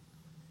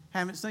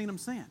 Haven't seen them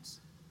since.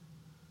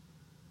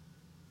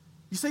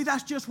 You see,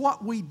 that's just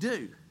what we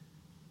do.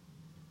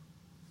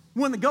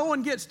 When the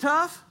going gets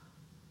tough,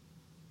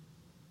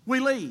 we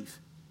leave.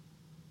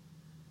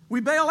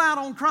 We bail out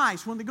on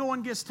Christ when the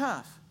going gets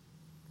tough.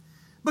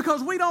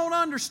 Because we don't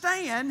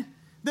understand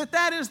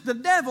that is the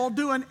devil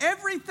doing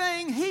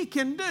everything he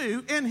can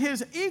do in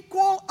his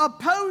equal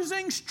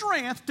opposing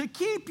strength to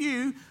keep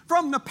you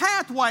from the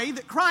pathway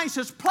that Christ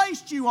has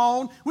placed you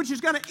on, which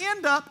is going to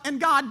end up in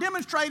God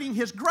demonstrating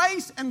His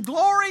grace and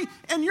glory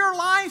in your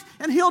life,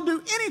 and He'll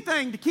do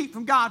anything to keep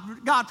from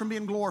God from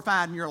being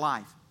glorified in your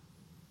life.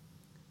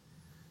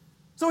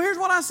 So here's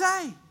what I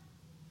say.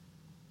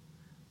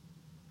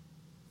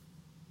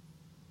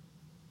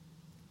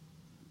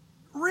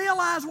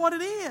 Realize what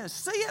it is.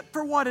 See it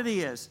for what it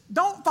is.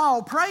 Don't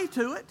fall prey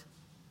to it.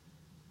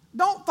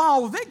 Don't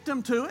fall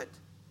victim to it.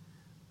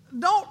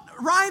 Don't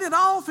write it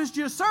off as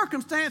just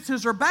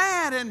circumstances are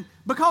bad, and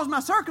because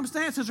my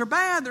circumstances are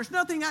bad, there's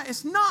nothing.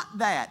 It's not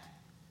that.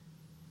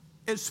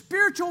 It's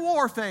spiritual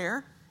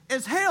warfare.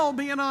 It's hell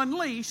being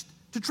unleashed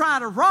to try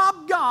to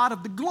rob God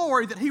of the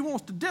glory that He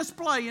wants to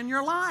display in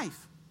your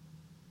life.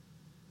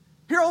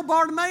 Here old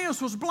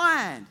Bartimaeus was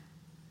blind.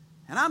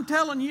 And I'm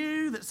telling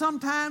you that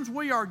sometimes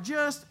we are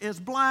just as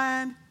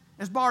blind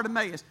as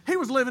Bartimaeus. He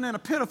was living in a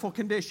pitiful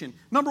condition.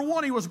 Number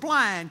one, he was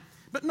blind.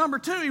 But number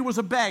two, he was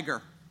a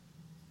beggar.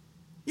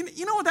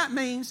 You know what that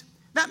means?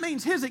 That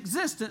means his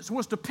existence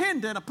was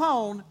dependent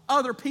upon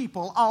other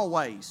people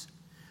always.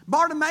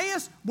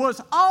 Bartimaeus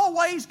was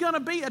always going to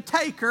be a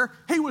taker.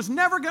 He was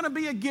never going to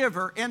be a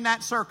giver in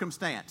that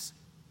circumstance.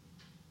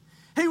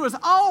 He was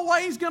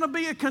always going to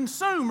be a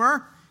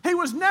consumer. He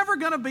was never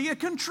going to be a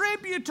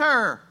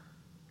contributor.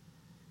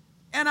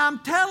 And I'm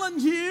telling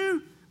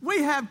you,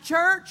 we have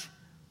church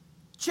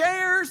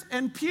chairs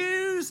and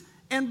pews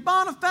in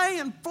Bonifay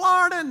in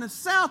Florida and the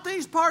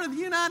southeast part of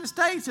the United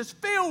States is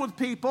filled with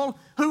people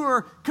who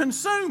are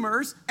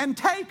consumers and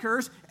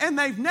takers, and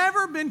they've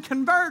never been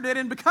converted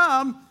and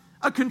become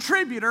a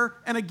contributor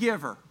and a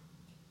giver.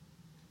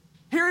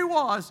 Here he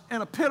was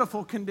in a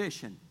pitiful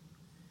condition.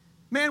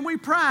 Man, we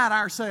pride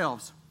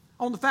ourselves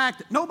on the fact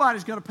that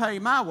nobody's going to pay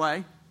my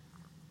way,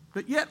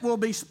 but yet we'll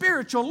be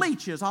spiritual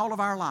leeches all of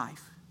our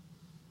life.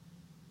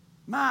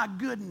 My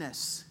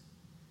goodness.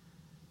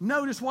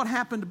 Notice what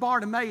happened to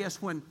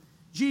Bartimaeus when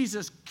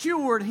Jesus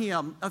cured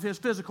him of his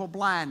physical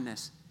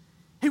blindness.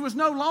 He was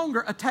no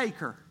longer a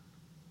taker.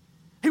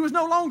 He was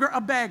no longer a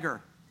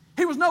beggar.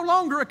 He was no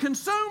longer a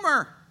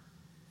consumer.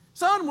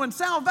 Son, when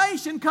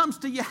salvation comes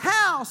to your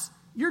house,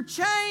 you're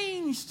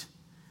changed.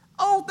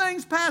 Old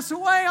things pass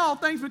away, all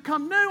things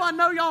become new. I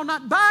know y'all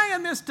not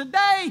buying this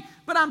today,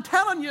 but I'm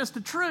telling you it's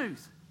the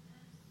truth.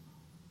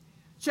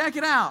 Check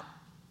it out.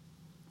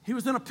 He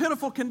was in a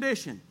pitiful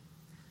condition.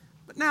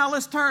 But now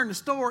let's turn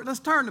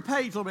the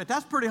page a little bit.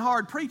 That's pretty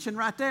hard preaching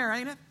right there,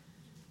 ain't it?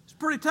 It's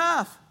pretty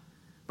tough.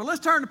 But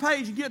let's turn the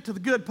page and get to the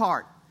good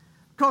part.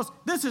 Because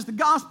this is the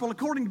gospel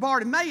according to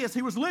Bartimaeus.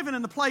 He was living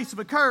in the place of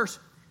a curse.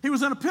 He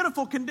was in a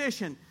pitiful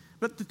condition.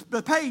 But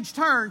the page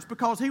turns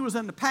because he was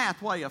in the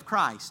pathway of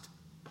Christ.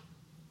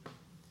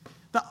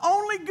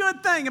 only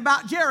good thing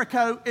about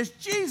Jericho is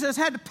Jesus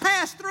had to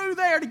pass through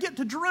there to get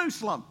to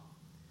Jerusalem.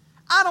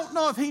 I don't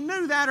know if he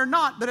knew that or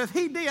not, but if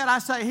he did, I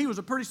say he was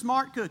a pretty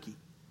smart cookie.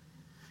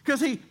 Because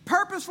he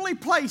purposefully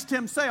placed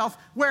himself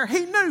where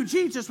he knew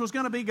Jesus was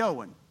going to be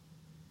going.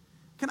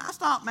 Can I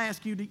stop and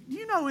ask you, do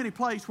you know any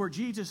place where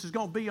Jesus is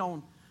going to be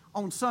on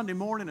Sunday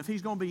morning if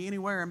he's going to be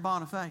anywhere in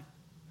Bonifay?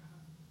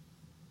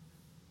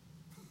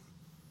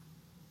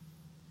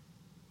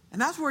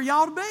 And that's where you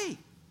ought to be.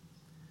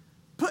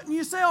 Putting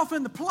yourself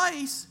in the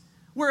place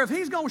where if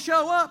he's going to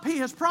show up, he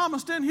has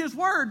promised in his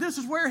word, this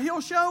is where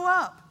he'll show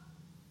up.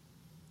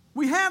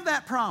 We have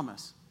that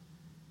promise.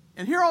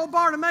 And here old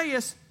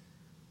Bartimaeus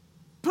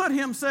put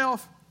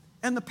himself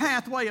in the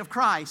pathway of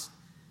Christ.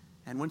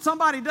 And when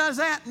somebody does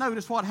that,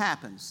 notice what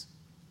happens.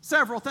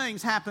 Several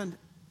things happened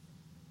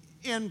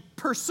in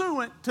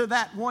pursuant to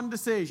that one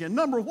decision.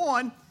 Number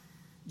one,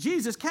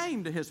 Jesus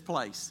came to his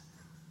place.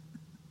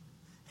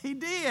 He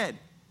did.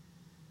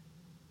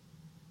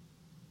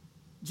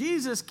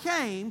 Jesus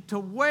came to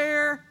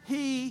where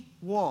he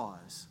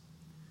was.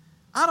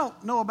 I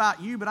don't know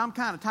about you, but I'm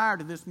kind of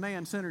tired of this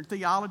man-centered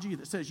theology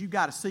that says you've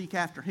got to seek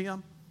after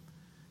him.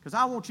 Because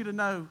I want you to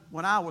know,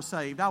 when I was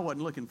saved, I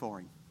wasn't looking for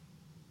him.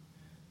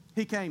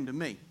 He came to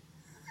me.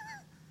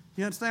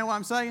 You understand what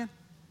I'm saying?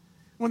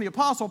 When the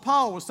Apostle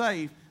Paul was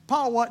saved,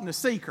 Paul wasn't a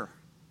seeker.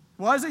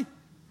 Was he?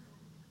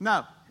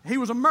 No. He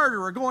was a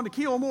murderer going to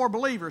kill more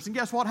believers. And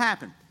guess what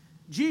happened?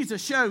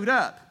 Jesus showed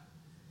up.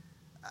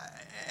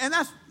 And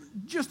that's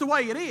just the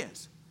way it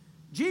is.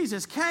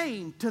 Jesus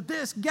came to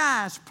this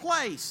guy's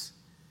place.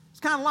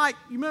 It's kind of like,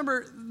 you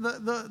remember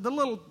the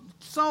little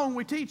song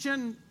we teach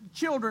in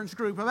children's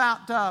group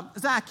about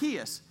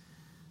Zacchaeus.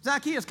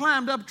 Zacchaeus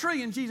climbed up a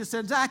tree and Jesus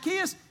said,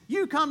 Zacchaeus,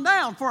 you come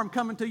down, for I'm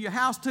coming to your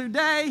house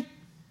today.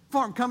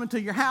 For I'm coming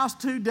to your house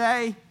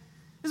today.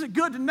 Isn't it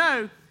good to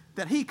know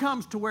that he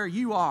comes to where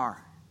you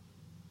are?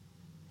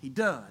 He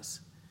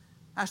does.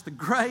 That's the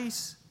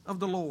grace of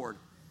the Lord.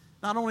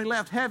 Not only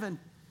left heaven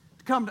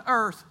to come to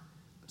earth,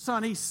 but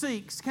son, he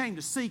came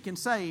to seek and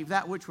save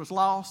that which was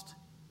lost.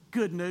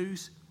 Good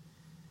news.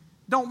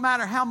 Don't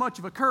matter how much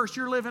of a curse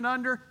you're living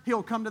under,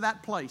 he'll come to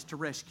that place to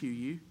rescue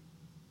you.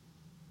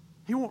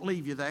 He won't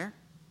leave you there.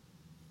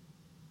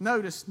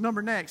 Notice,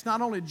 number next,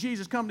 not only did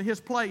Jesus come to his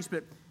place,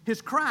 but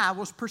his cry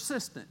was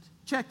persistent.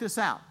 Check this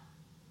out.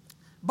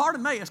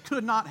 Bartimaeus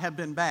could not have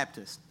been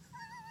Baptist.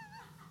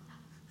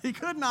 He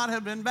could not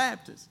have been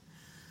Baptist.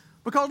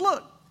 Because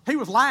look, he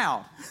was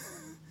loud.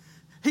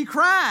 He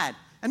cried.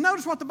 And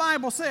notice what the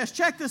Bible says.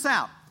 Check this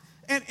out.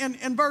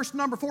 In verse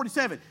number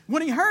 47.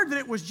 When he heard that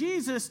it was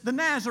Jesus the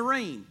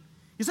Nazarene.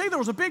 You see, there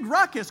was a big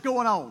ruckus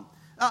going on.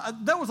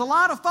 There was a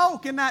lot of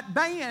folk in that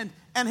band,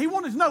 and he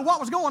wanted to know what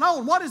was going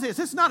on. What is this?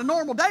 This is not a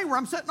normal day where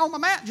I'm sitting on my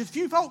mat. Just a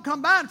few folk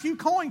come by and a few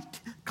coins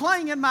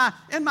clang in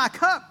my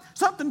cup.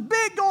 Something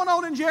big going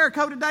on in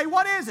Jericho today.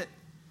 What is it?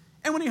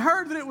 And when he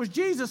heard that it was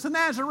Jesus the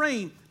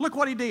Nazarene, look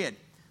what he did.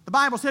 The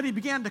Bible said he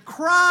began to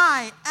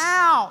cry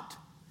out.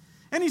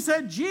 And he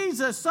said,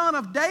 Jesus, son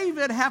of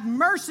David, have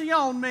mercy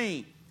on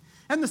me.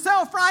 And the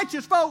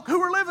self-righteous folk who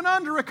were living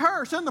under a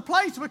curse, in the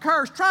place of a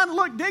curse, trying to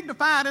look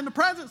dignified in the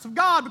presence of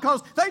God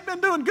because they've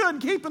been doing good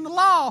and keeping the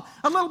law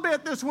a little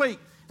bit this week.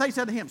 They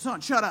said to him,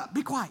 son, shut up.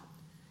 Be quiet.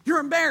 You're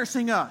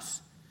embarrassing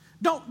us.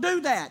 Don't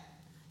do that.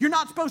 You're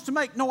not supposed to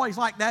make noise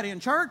like that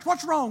in church.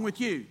 What's wrong with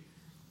you?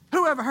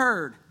 Who ever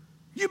heard?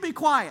 You be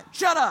quiet.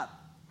 Shut up.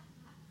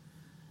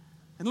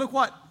 And look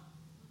what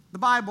the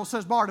Bible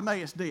says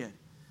Bartimaeus did.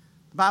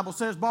 The Bible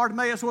says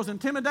Bartimaeus was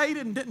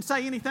intimidated and didn't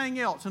say anything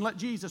else and let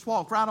Jesus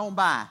walk right on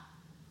by.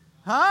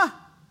 Huh?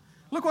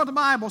 Look what the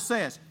Bible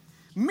says.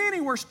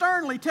 Many were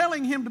sternly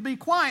telling him to be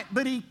quiet,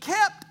 but he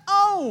kept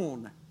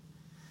on.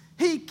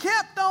 He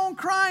kept on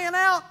crying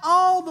out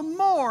all the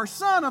more,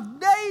 Son of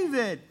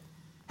David,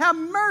 have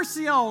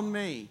mercy on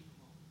me.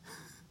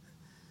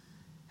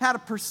 Had a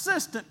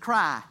persistent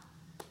cry.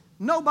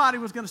 Nobody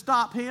was going to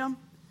stop him.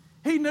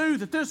 He knew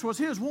that this was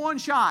his one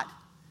shot,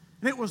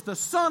 and it was the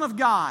Son of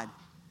God.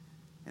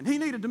 And he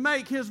needed to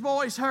make his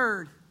voice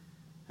heard.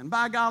 And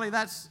by golly,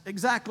 that's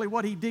exactly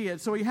what he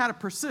did. So he had a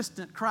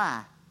persistent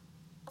cry.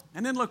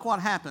 And then look what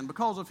happened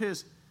because of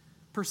his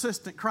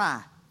persistent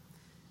cry.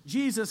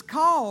 Jesus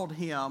called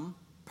him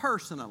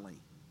personally.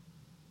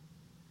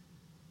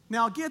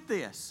 Now get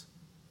this.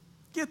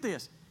 Get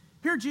this.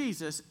 Here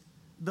Jesus,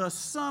 the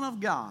Son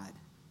of God,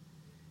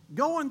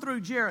 going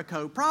through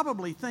Jericho,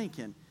 probably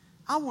thinking,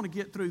 I want to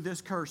get through this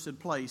cursed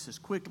place as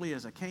quickly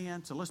as I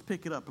can. So let's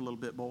pick it up a little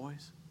bit,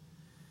 boys.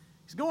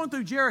 He's going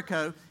through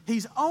Jericho.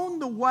 He's on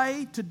the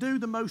way to do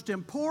the most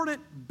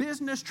important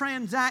business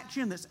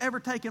transaction that's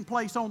ever taken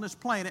place on this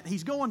planet.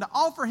 He's going to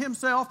offer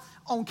himself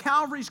on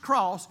Calvary's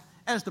cross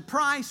as the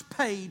price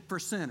paid for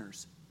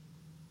sinners.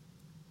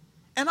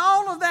 And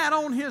all of that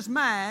on his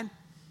mind,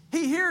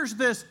 he hears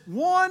this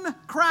one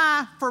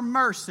cry for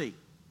mercy.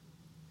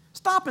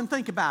 Stop and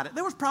think about it.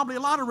 There was probably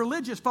a lot of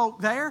religious folk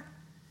there.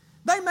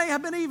 They may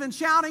have been even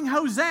shouting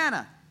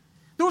Hosanna.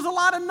 There was a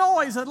lot of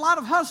noise, a lot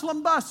of hustle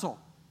and bustle.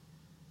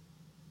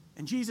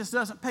 And Jesus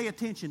doesn't pay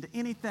attention to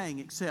anything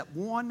except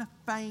one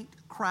faint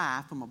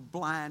cry from a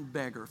blind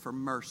beggar for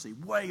mercy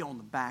way on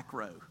the back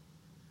row.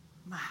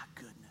 My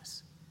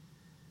goodness.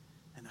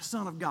 And the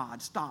Son of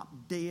God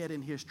stopped dead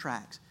in his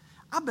tracks.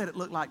 I bet it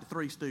looked like the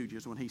Three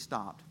Stooges when he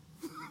stopped.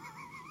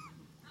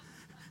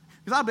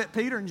 Because I bet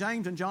Peter and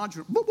James and John,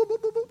 boop, boop,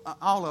 boop, boop, boop,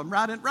 all of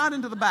them, right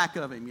into the back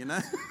of him, you know.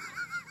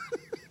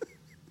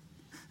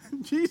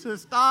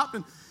 Jesus stopped,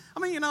 and I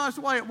mean, you know, that's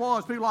the way it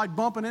was. People like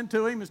bumping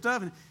into him and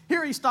stuff, and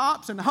here he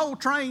stops, and the whole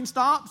train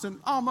stops and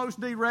almost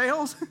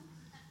derails.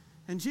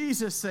 And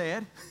Jesus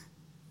said,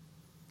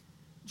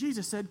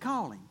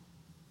 call him.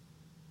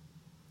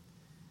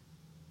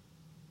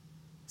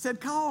 He said,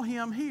 call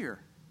him here.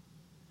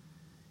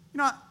 You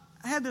know,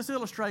 I had this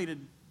illustrated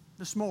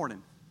this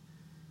morning.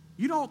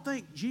 You don't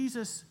think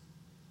his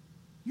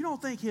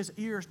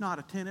ear's not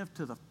attentive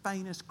to the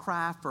faintest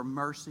cry for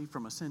mercy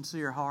from a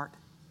sincere heart?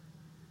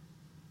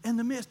 In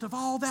the midst of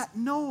all that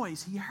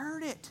noise, he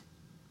heard it.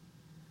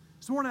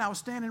 This morning I was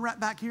standing right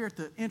back here at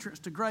the entrance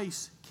to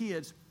Grace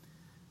Kids.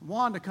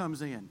 Wanda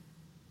comes in.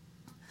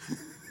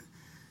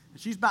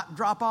 She's about to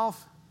drop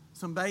off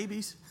some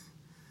babies.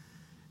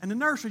 And the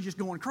nursery's just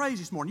going crazy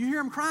this morning. You hear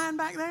them crying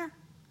back there?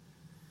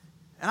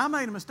 And I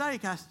made a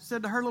mistake. I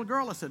said to her little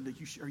girl, I said,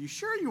 are you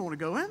sure you want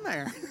to go in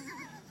there?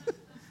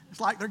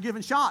 It's like they're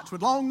giving shots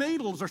with long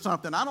needles or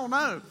something. I don't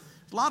know.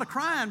 There's a lot of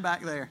crying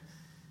back there.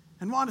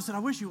 And Wanda said, I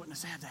wish you wouldn't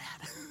have said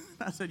that.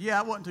 I said, yeah,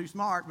 I wasn't too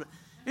smart. But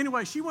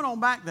anyway, she went on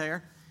back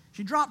there.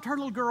 She dropped her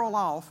little girl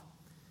off.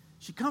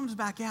 She comes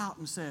back out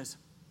and says,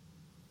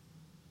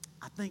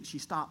 I think she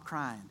stopped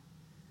crying.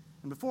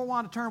 And before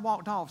Wanda turned,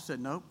 walked off, said,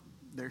 nope,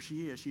 there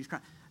she is. She's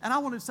crying. And I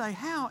wanted to say,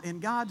 how in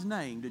God's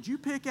name did you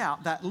pick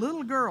out that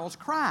little girl's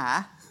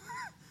cry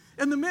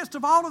in the midst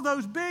of all of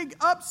those big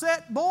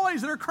upset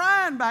boys that are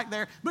crying back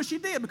there? But she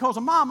did, because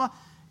a mama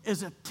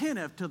is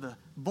attentive to the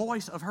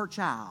voice of her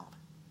child.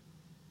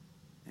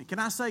 And can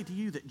I say to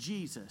you that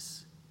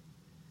Jesus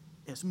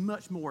is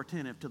much more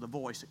attentive to the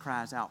voice that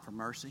cries out for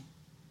mercy?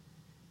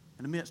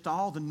 In the midst of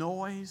all the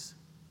noise,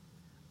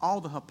 all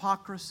the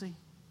hypocrisy,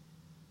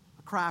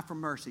 a cry for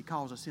mercy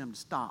causes him to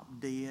stop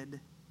dead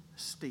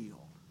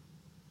still.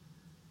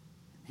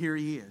 Here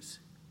he is.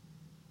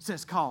 It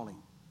says call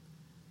him.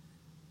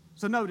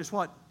 So notice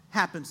what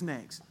happens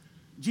next.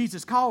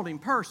 Jesus called him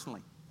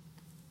personally.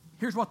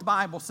 Here's what the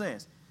Bible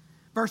says.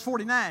 Verse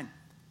 49,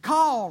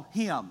 call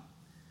him.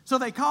 So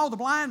they called the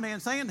blind man,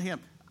 saying to him,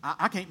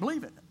 I can't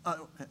believe it.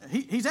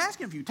 He's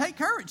asking of you, take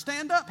courage,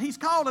 stand up. He's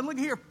called, and look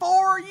here,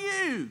 for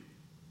you.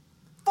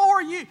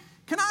 For you.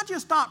 Can I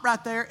just stop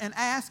right there and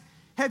ask,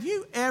 have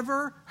you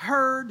ever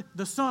heard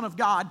the Son of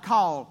God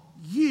call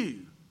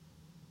you?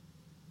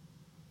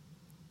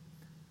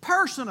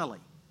 Personally.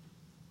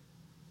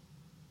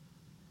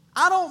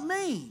 I don't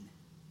mean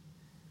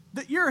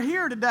that you're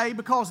here today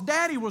because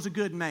Daddy was a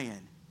good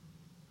man.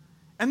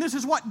 And this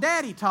is what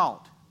Daddy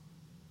taught.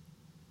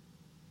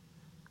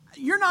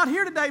 You're not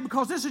here today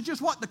because this is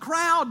just what the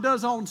crowd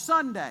does on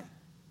Sunday.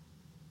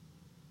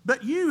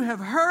 But you have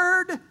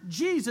heard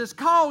Jesus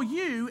call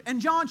you, and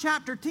John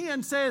chapter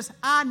 10 says,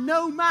 I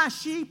know my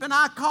sheep and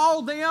I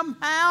call them,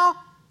 how?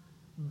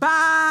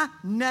 By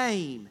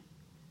name.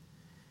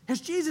 Has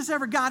Jesus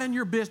ever got in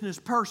your business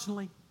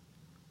personally?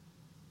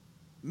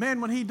 Man,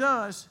 when he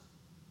does,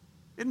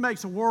 it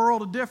makes a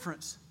world of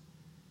difference.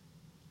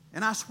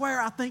 And I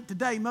swear, I think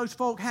today most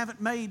folk haven't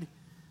made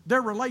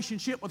their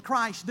relationship with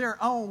Christ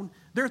their own.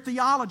 Their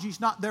theology's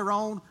not their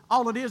own.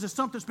 All it is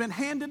something that's been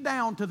handed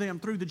down to them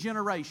through the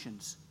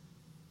generations.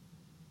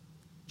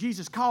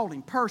 Jesus called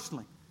him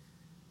personally.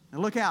 Now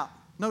look out.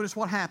 Notice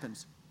what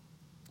happens.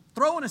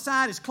 Throwing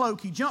aside his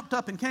cloak, he jumped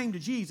up and came to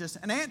Jesus,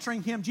 and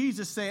answering him,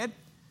 Jesus said,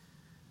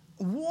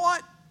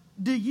 what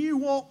do you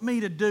want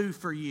me to do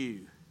for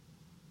you?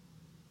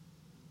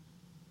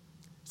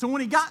 So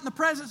when he got in the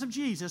presence of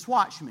Jesus,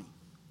 watch me,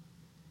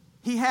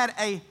 he had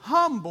a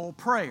humble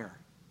prayer.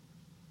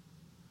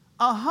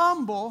 A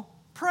humble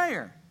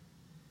prayer.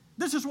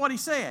 This is what he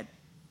said.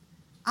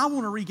 I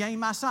want to regain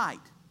my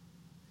sight.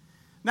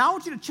 Now I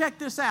want you to check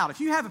this out. If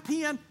you have a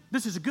pen,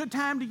 this is a good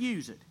time to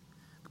use it.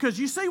 Because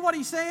you see what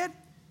he said?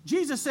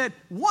 Jesus said,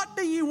 what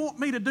do you want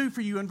me to do for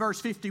you in verse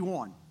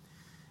 51?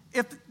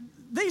 If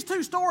these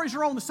two stories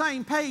are on the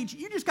same page,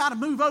 you just got to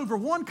move over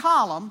one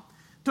column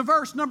to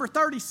verse number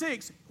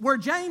 36, where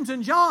James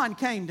and John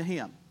came to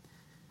him.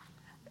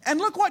 And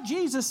look what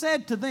Jesus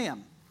said to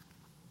them.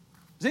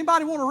 Does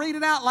anybody want to read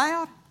it out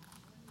loud?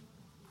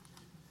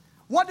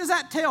 What does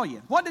that tell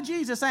you? What did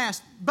Jesus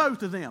ask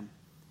both of them?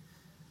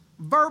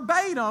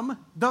 Verbatim,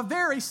 the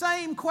very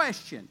same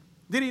question.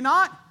 Did he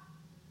not?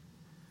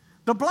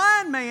 The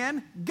blind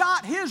man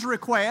got his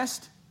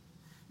request.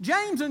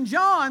 James and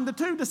John, the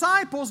two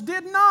disciples,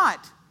 did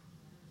not.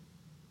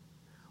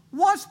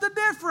 What's the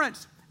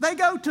difference? They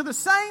go to the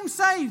same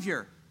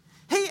Savior.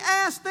 He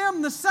asked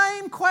them the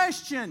same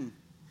question,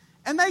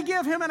 and they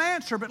give him an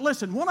answer. But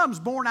listen, one of them is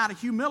born out of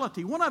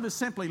humility. One of them is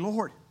simply,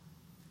 Lord,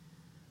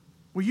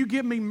 will you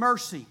give me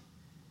mercy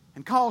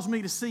and cause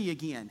me to see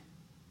again?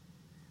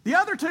 The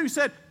other two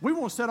said, we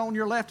want to sit on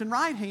your left and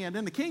right hand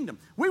in the kingdom.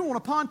 We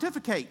want to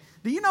pontificate.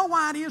 Do you know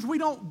why it is we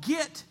don't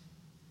get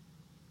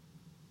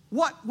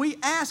what we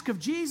ask of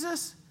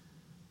Jesus?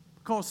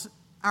 Because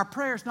our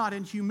prayer is not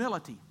in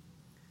humility.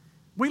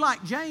 We,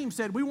 like James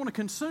said, we want to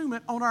consume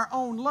it on our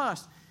own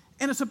lust.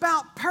 And it's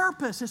about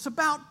purpose. It's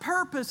about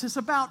purpose. It's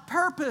about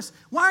purpose.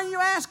 Why are you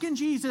asking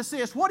Jesus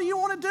this? What do you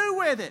want to do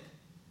with it?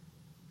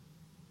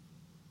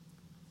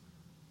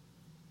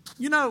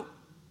 You know,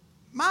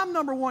 my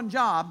number one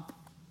job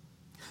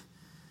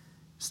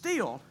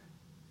still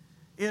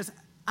is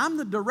I'm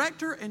the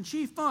director and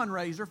chief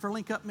fundraiser for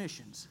Link Up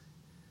Missions,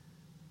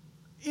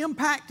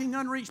 impacting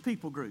unreached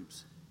people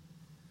groups.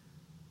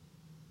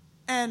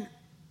 And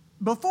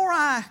before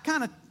I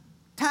kind of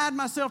tied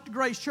myself to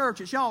Grace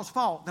Church, it's y'all's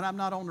fault that I'm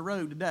not on the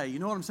road today. You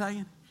know what I'm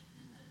saying?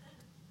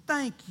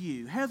 Thank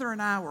you. Heather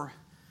and I were,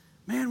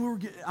 man,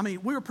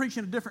 we were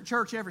preaching at a different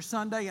church every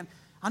Sunday. And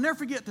I'll never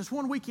forget this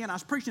one weekend I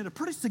was preaching at a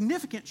pretty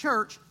significant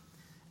church.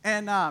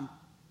 And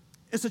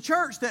it's a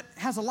church that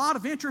has a lot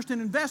of interest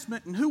and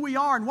investment in who we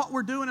are and what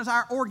we're doing as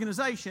our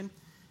organization.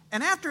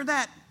 And after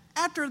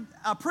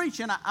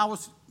preaching, I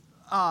was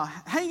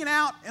hanging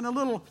out in a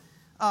little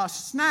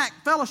snack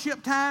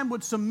fellowship time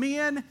with some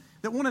men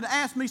that wanted to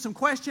ask me some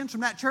questions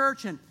from that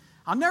church. And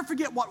I'll never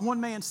forget what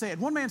one man said.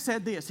 One man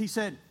said this. He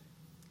said,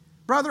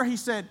 brother, he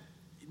said,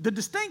 the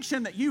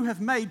distinction that you have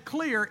made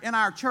clear in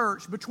our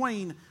church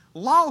between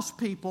lost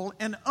people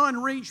and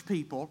unreached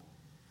people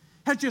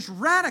has just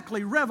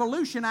radically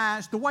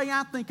revolutionized the way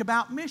I think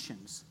about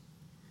missions.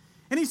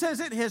 And he says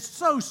it has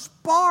so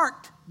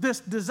sparked this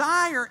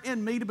desire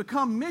in me to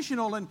become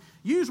missional and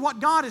use what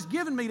God has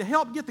given me to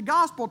help get the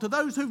gospel to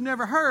those who've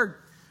never heard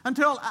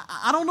until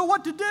I don't know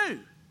what to do.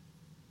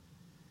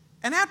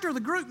 And after the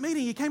group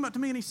meeting, he came up to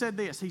me and he said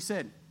this. He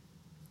said,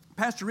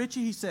 Pastor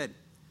Richie, he said,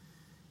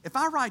 if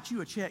I write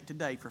you a check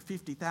today for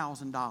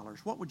 $50,000,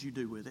 what would you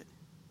do with it?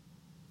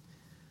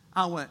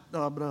 I went,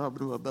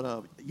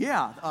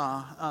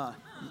 yeah,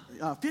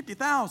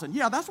 50,000.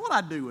 Yeah, that's what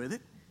I'd do with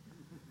it.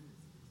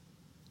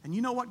 And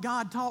you know what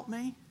God taught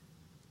me?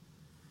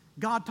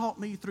 God taught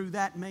me through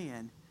that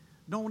man,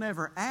 don't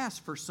ever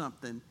ask for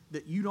something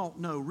that you don't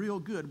know real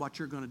good what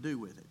you're going to do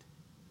with it.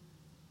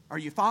 Are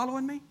you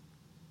following me?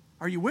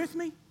 Are you with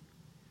me?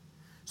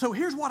 So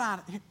here's what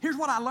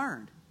I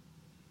learned.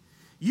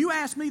 You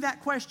ask me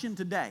that question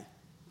today.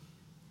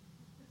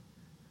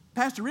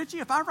 Pastor Richie,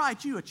 if I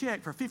write you a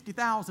check for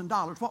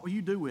 $50,000, what will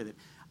you do with it?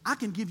 I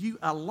can give you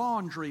a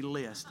laundry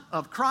list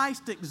of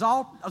Christ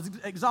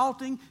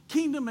exalting,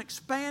 kingdom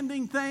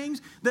expanding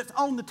things that's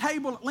on the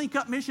table at Link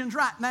Up Missions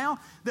right now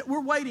that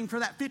we're waiting for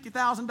that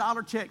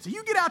 $50,000 check. So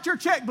you get out your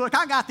checkbook,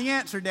 I got the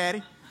answer,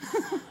 Daddy.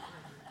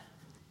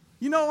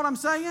 You know what I'm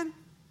saying?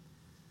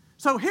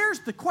 So here's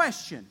the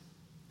question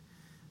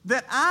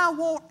that I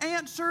want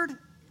answered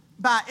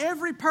by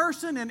every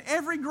person in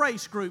every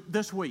grace group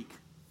this week.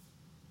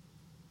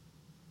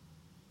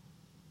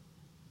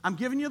 I'm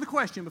giving you the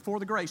question before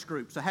the grace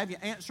group, so have your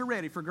answer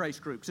ready for grace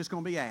groups. It's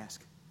going to be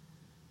asked.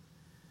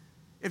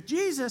 If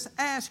Jesus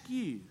asked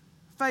you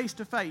face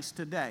to face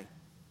today,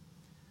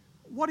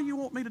 what do you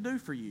want me to do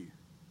for you?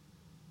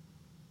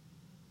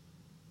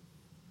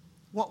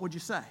 What would you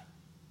say?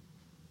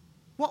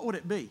 What would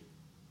it be?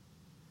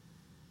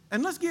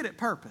 And let's get at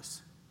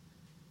purpose.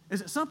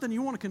 Is it something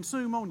you want to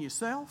consume on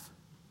yourself?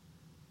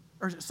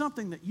 Or is it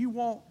something that you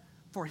want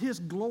for His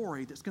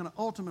glory that's going to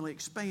ultimately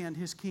expand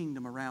His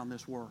kingdom around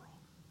this world?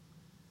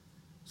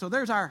 So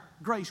there's our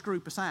grace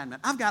group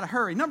assignment. I've got to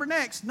hurry.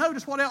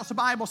 Notice what else the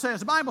Bible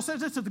says. The Bible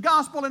says this is the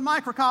gospel in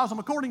microcosm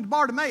according to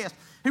Bartimaeus.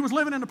 He was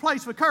living in a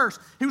place of a curse.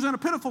 He was in a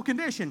pitiful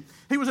condition.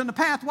 He was in the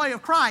pathway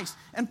of Christ.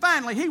 And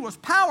finally, he was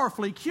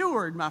powerfully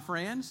cured, my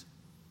friends.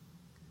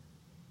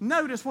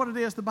 Notice what it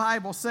is the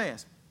Bible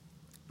says.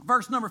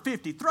 Verse number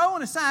 50,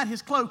 throwing aside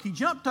his cloak, he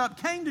jumped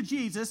up, came to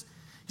Jesus.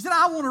 He said,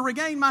 I want to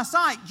regain my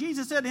sight.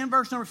 Jesus said to him,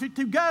 verse number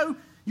 52, go,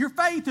 your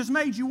faith has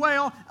made you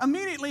well.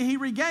 Immediately he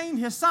regained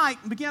his sight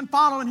and began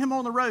following him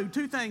on the road.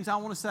 Two things I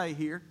want to say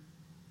here.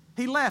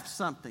 He left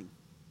something.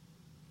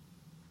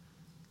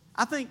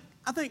 I think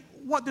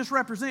what this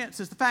represents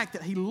is the fact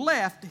that he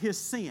left his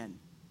sin.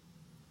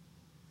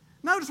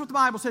 Notice what the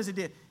Bible says he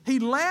did. He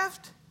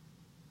left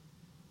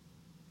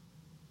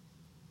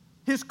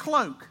his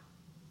cloak.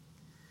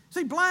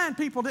 See, blind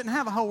people didn't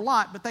have a whole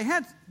lot, but they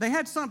had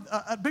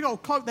a big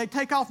old cloak they'd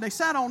take off, and they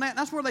sat on that, and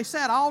that's where they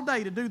sat all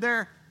day to do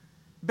their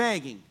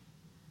begging.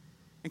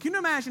 And can you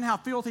imagine how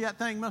filthy that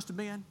thing must have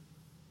been?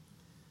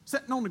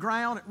 Sitting on the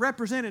ground, it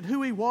represented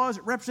who he was,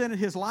 it represented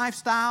his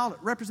lifestyle, it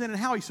represented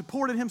how he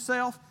supported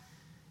himself.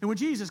 And when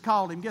Jesus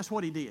called him, guess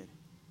what he did?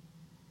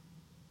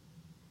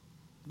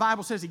 The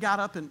Bible says he got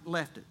up and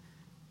left it.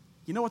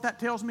 You know what that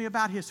tells me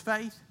about his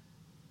faith?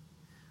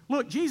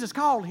 Look, Jesus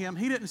called him.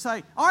 He didn't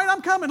say, all right,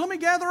 I'm coming. Let me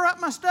gather up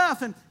my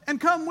stuff and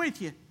come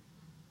with you.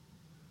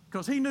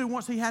 Because he knew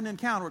once he had an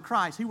encounter with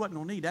Christ, he wasn't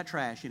going to need that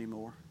trash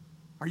anymore.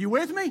 Are you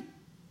with me?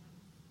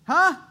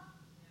 Huh?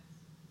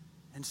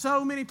 And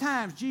so many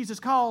times Jesus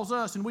calls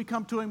us and we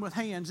come to him with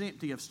hands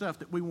empty of stuff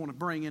that we want to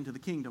bring into the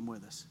kingdom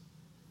with us.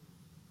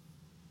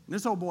 And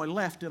this old boy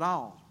left it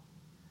all.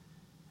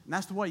 And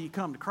that's the way you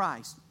come to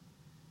Christ.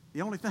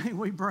 The only thing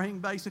we bring,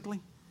 basically,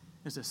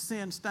 is a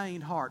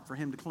sin-stained heart for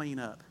him to clean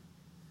up.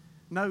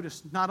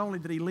 Notice, not only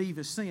did he leave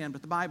his sin,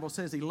 but the Bible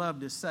says he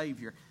loved his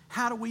Savior.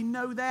 How do we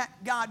know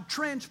that? God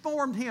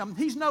transformed him.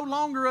 He's no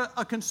longer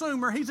a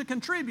consumer, he's a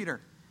contributor.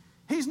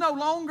 He's no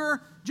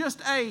longer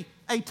just a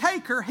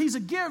taker, he's a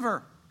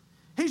giver.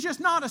 He's just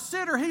not a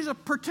sitter, he's a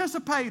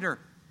participator.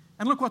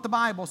 And look what the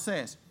Bible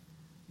says.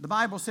 The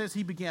Bible says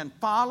he began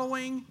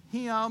following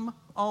him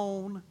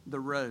on the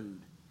road.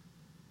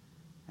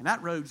 And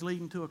that road's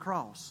leading to a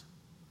cross.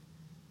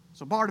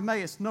 So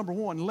Bartimaeus, number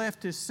one,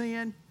 left his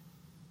sin.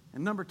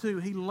 And number two,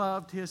 he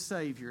loved his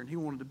Savior and he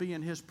wanted to be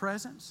in his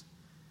presence.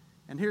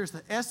 And here's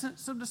the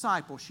essence of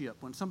discipleship.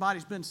 When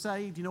somebody's been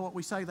saved, you know what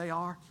we say they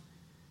are?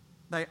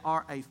 They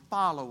are a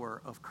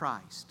follower of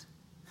Christ.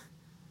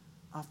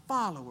 A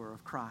follower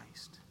of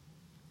Christ.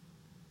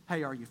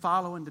 Hey, are you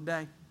following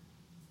today?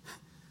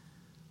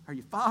 Are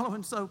you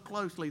following so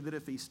closely that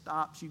if he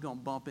stops, you're going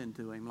to bump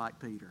into him like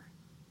Peter?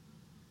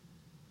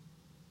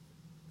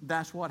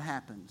 That's what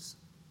happens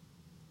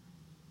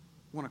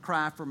when a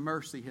cry for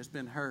mercy has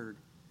been heard.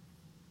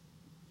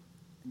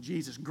 And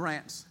Jesus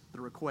grants the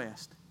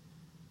request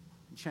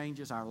and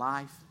changes our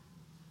life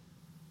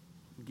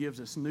and gives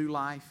us new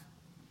life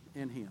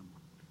in him.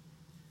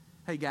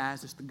 Hey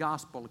guys, it's the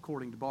gospel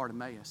according to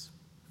Bartimaeus.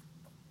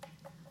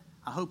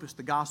 I hope it's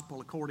the gospel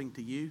according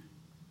to you.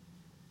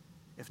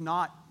 If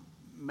not,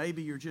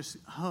 maybe you're just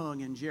hung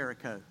in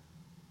Jericho.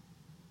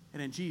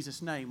 And in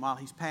Jesus' name, while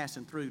he's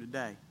passing through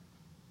today,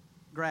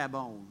 grab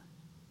on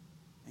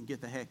and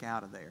get the heck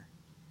out of there.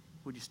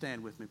 Would you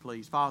stand with me,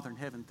 please? Father in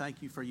heaven,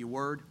 thank you for your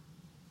word.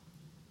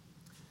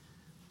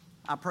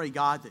 I pray,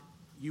 God, that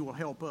you will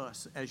help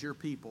us as your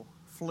people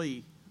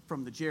flee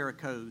from the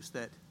Jerichos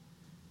that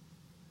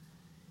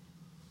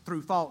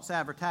through false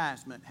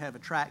advertisement have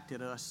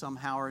attracted us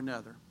somehow or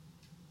another.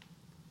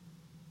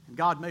 And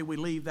God, may we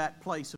leave that place of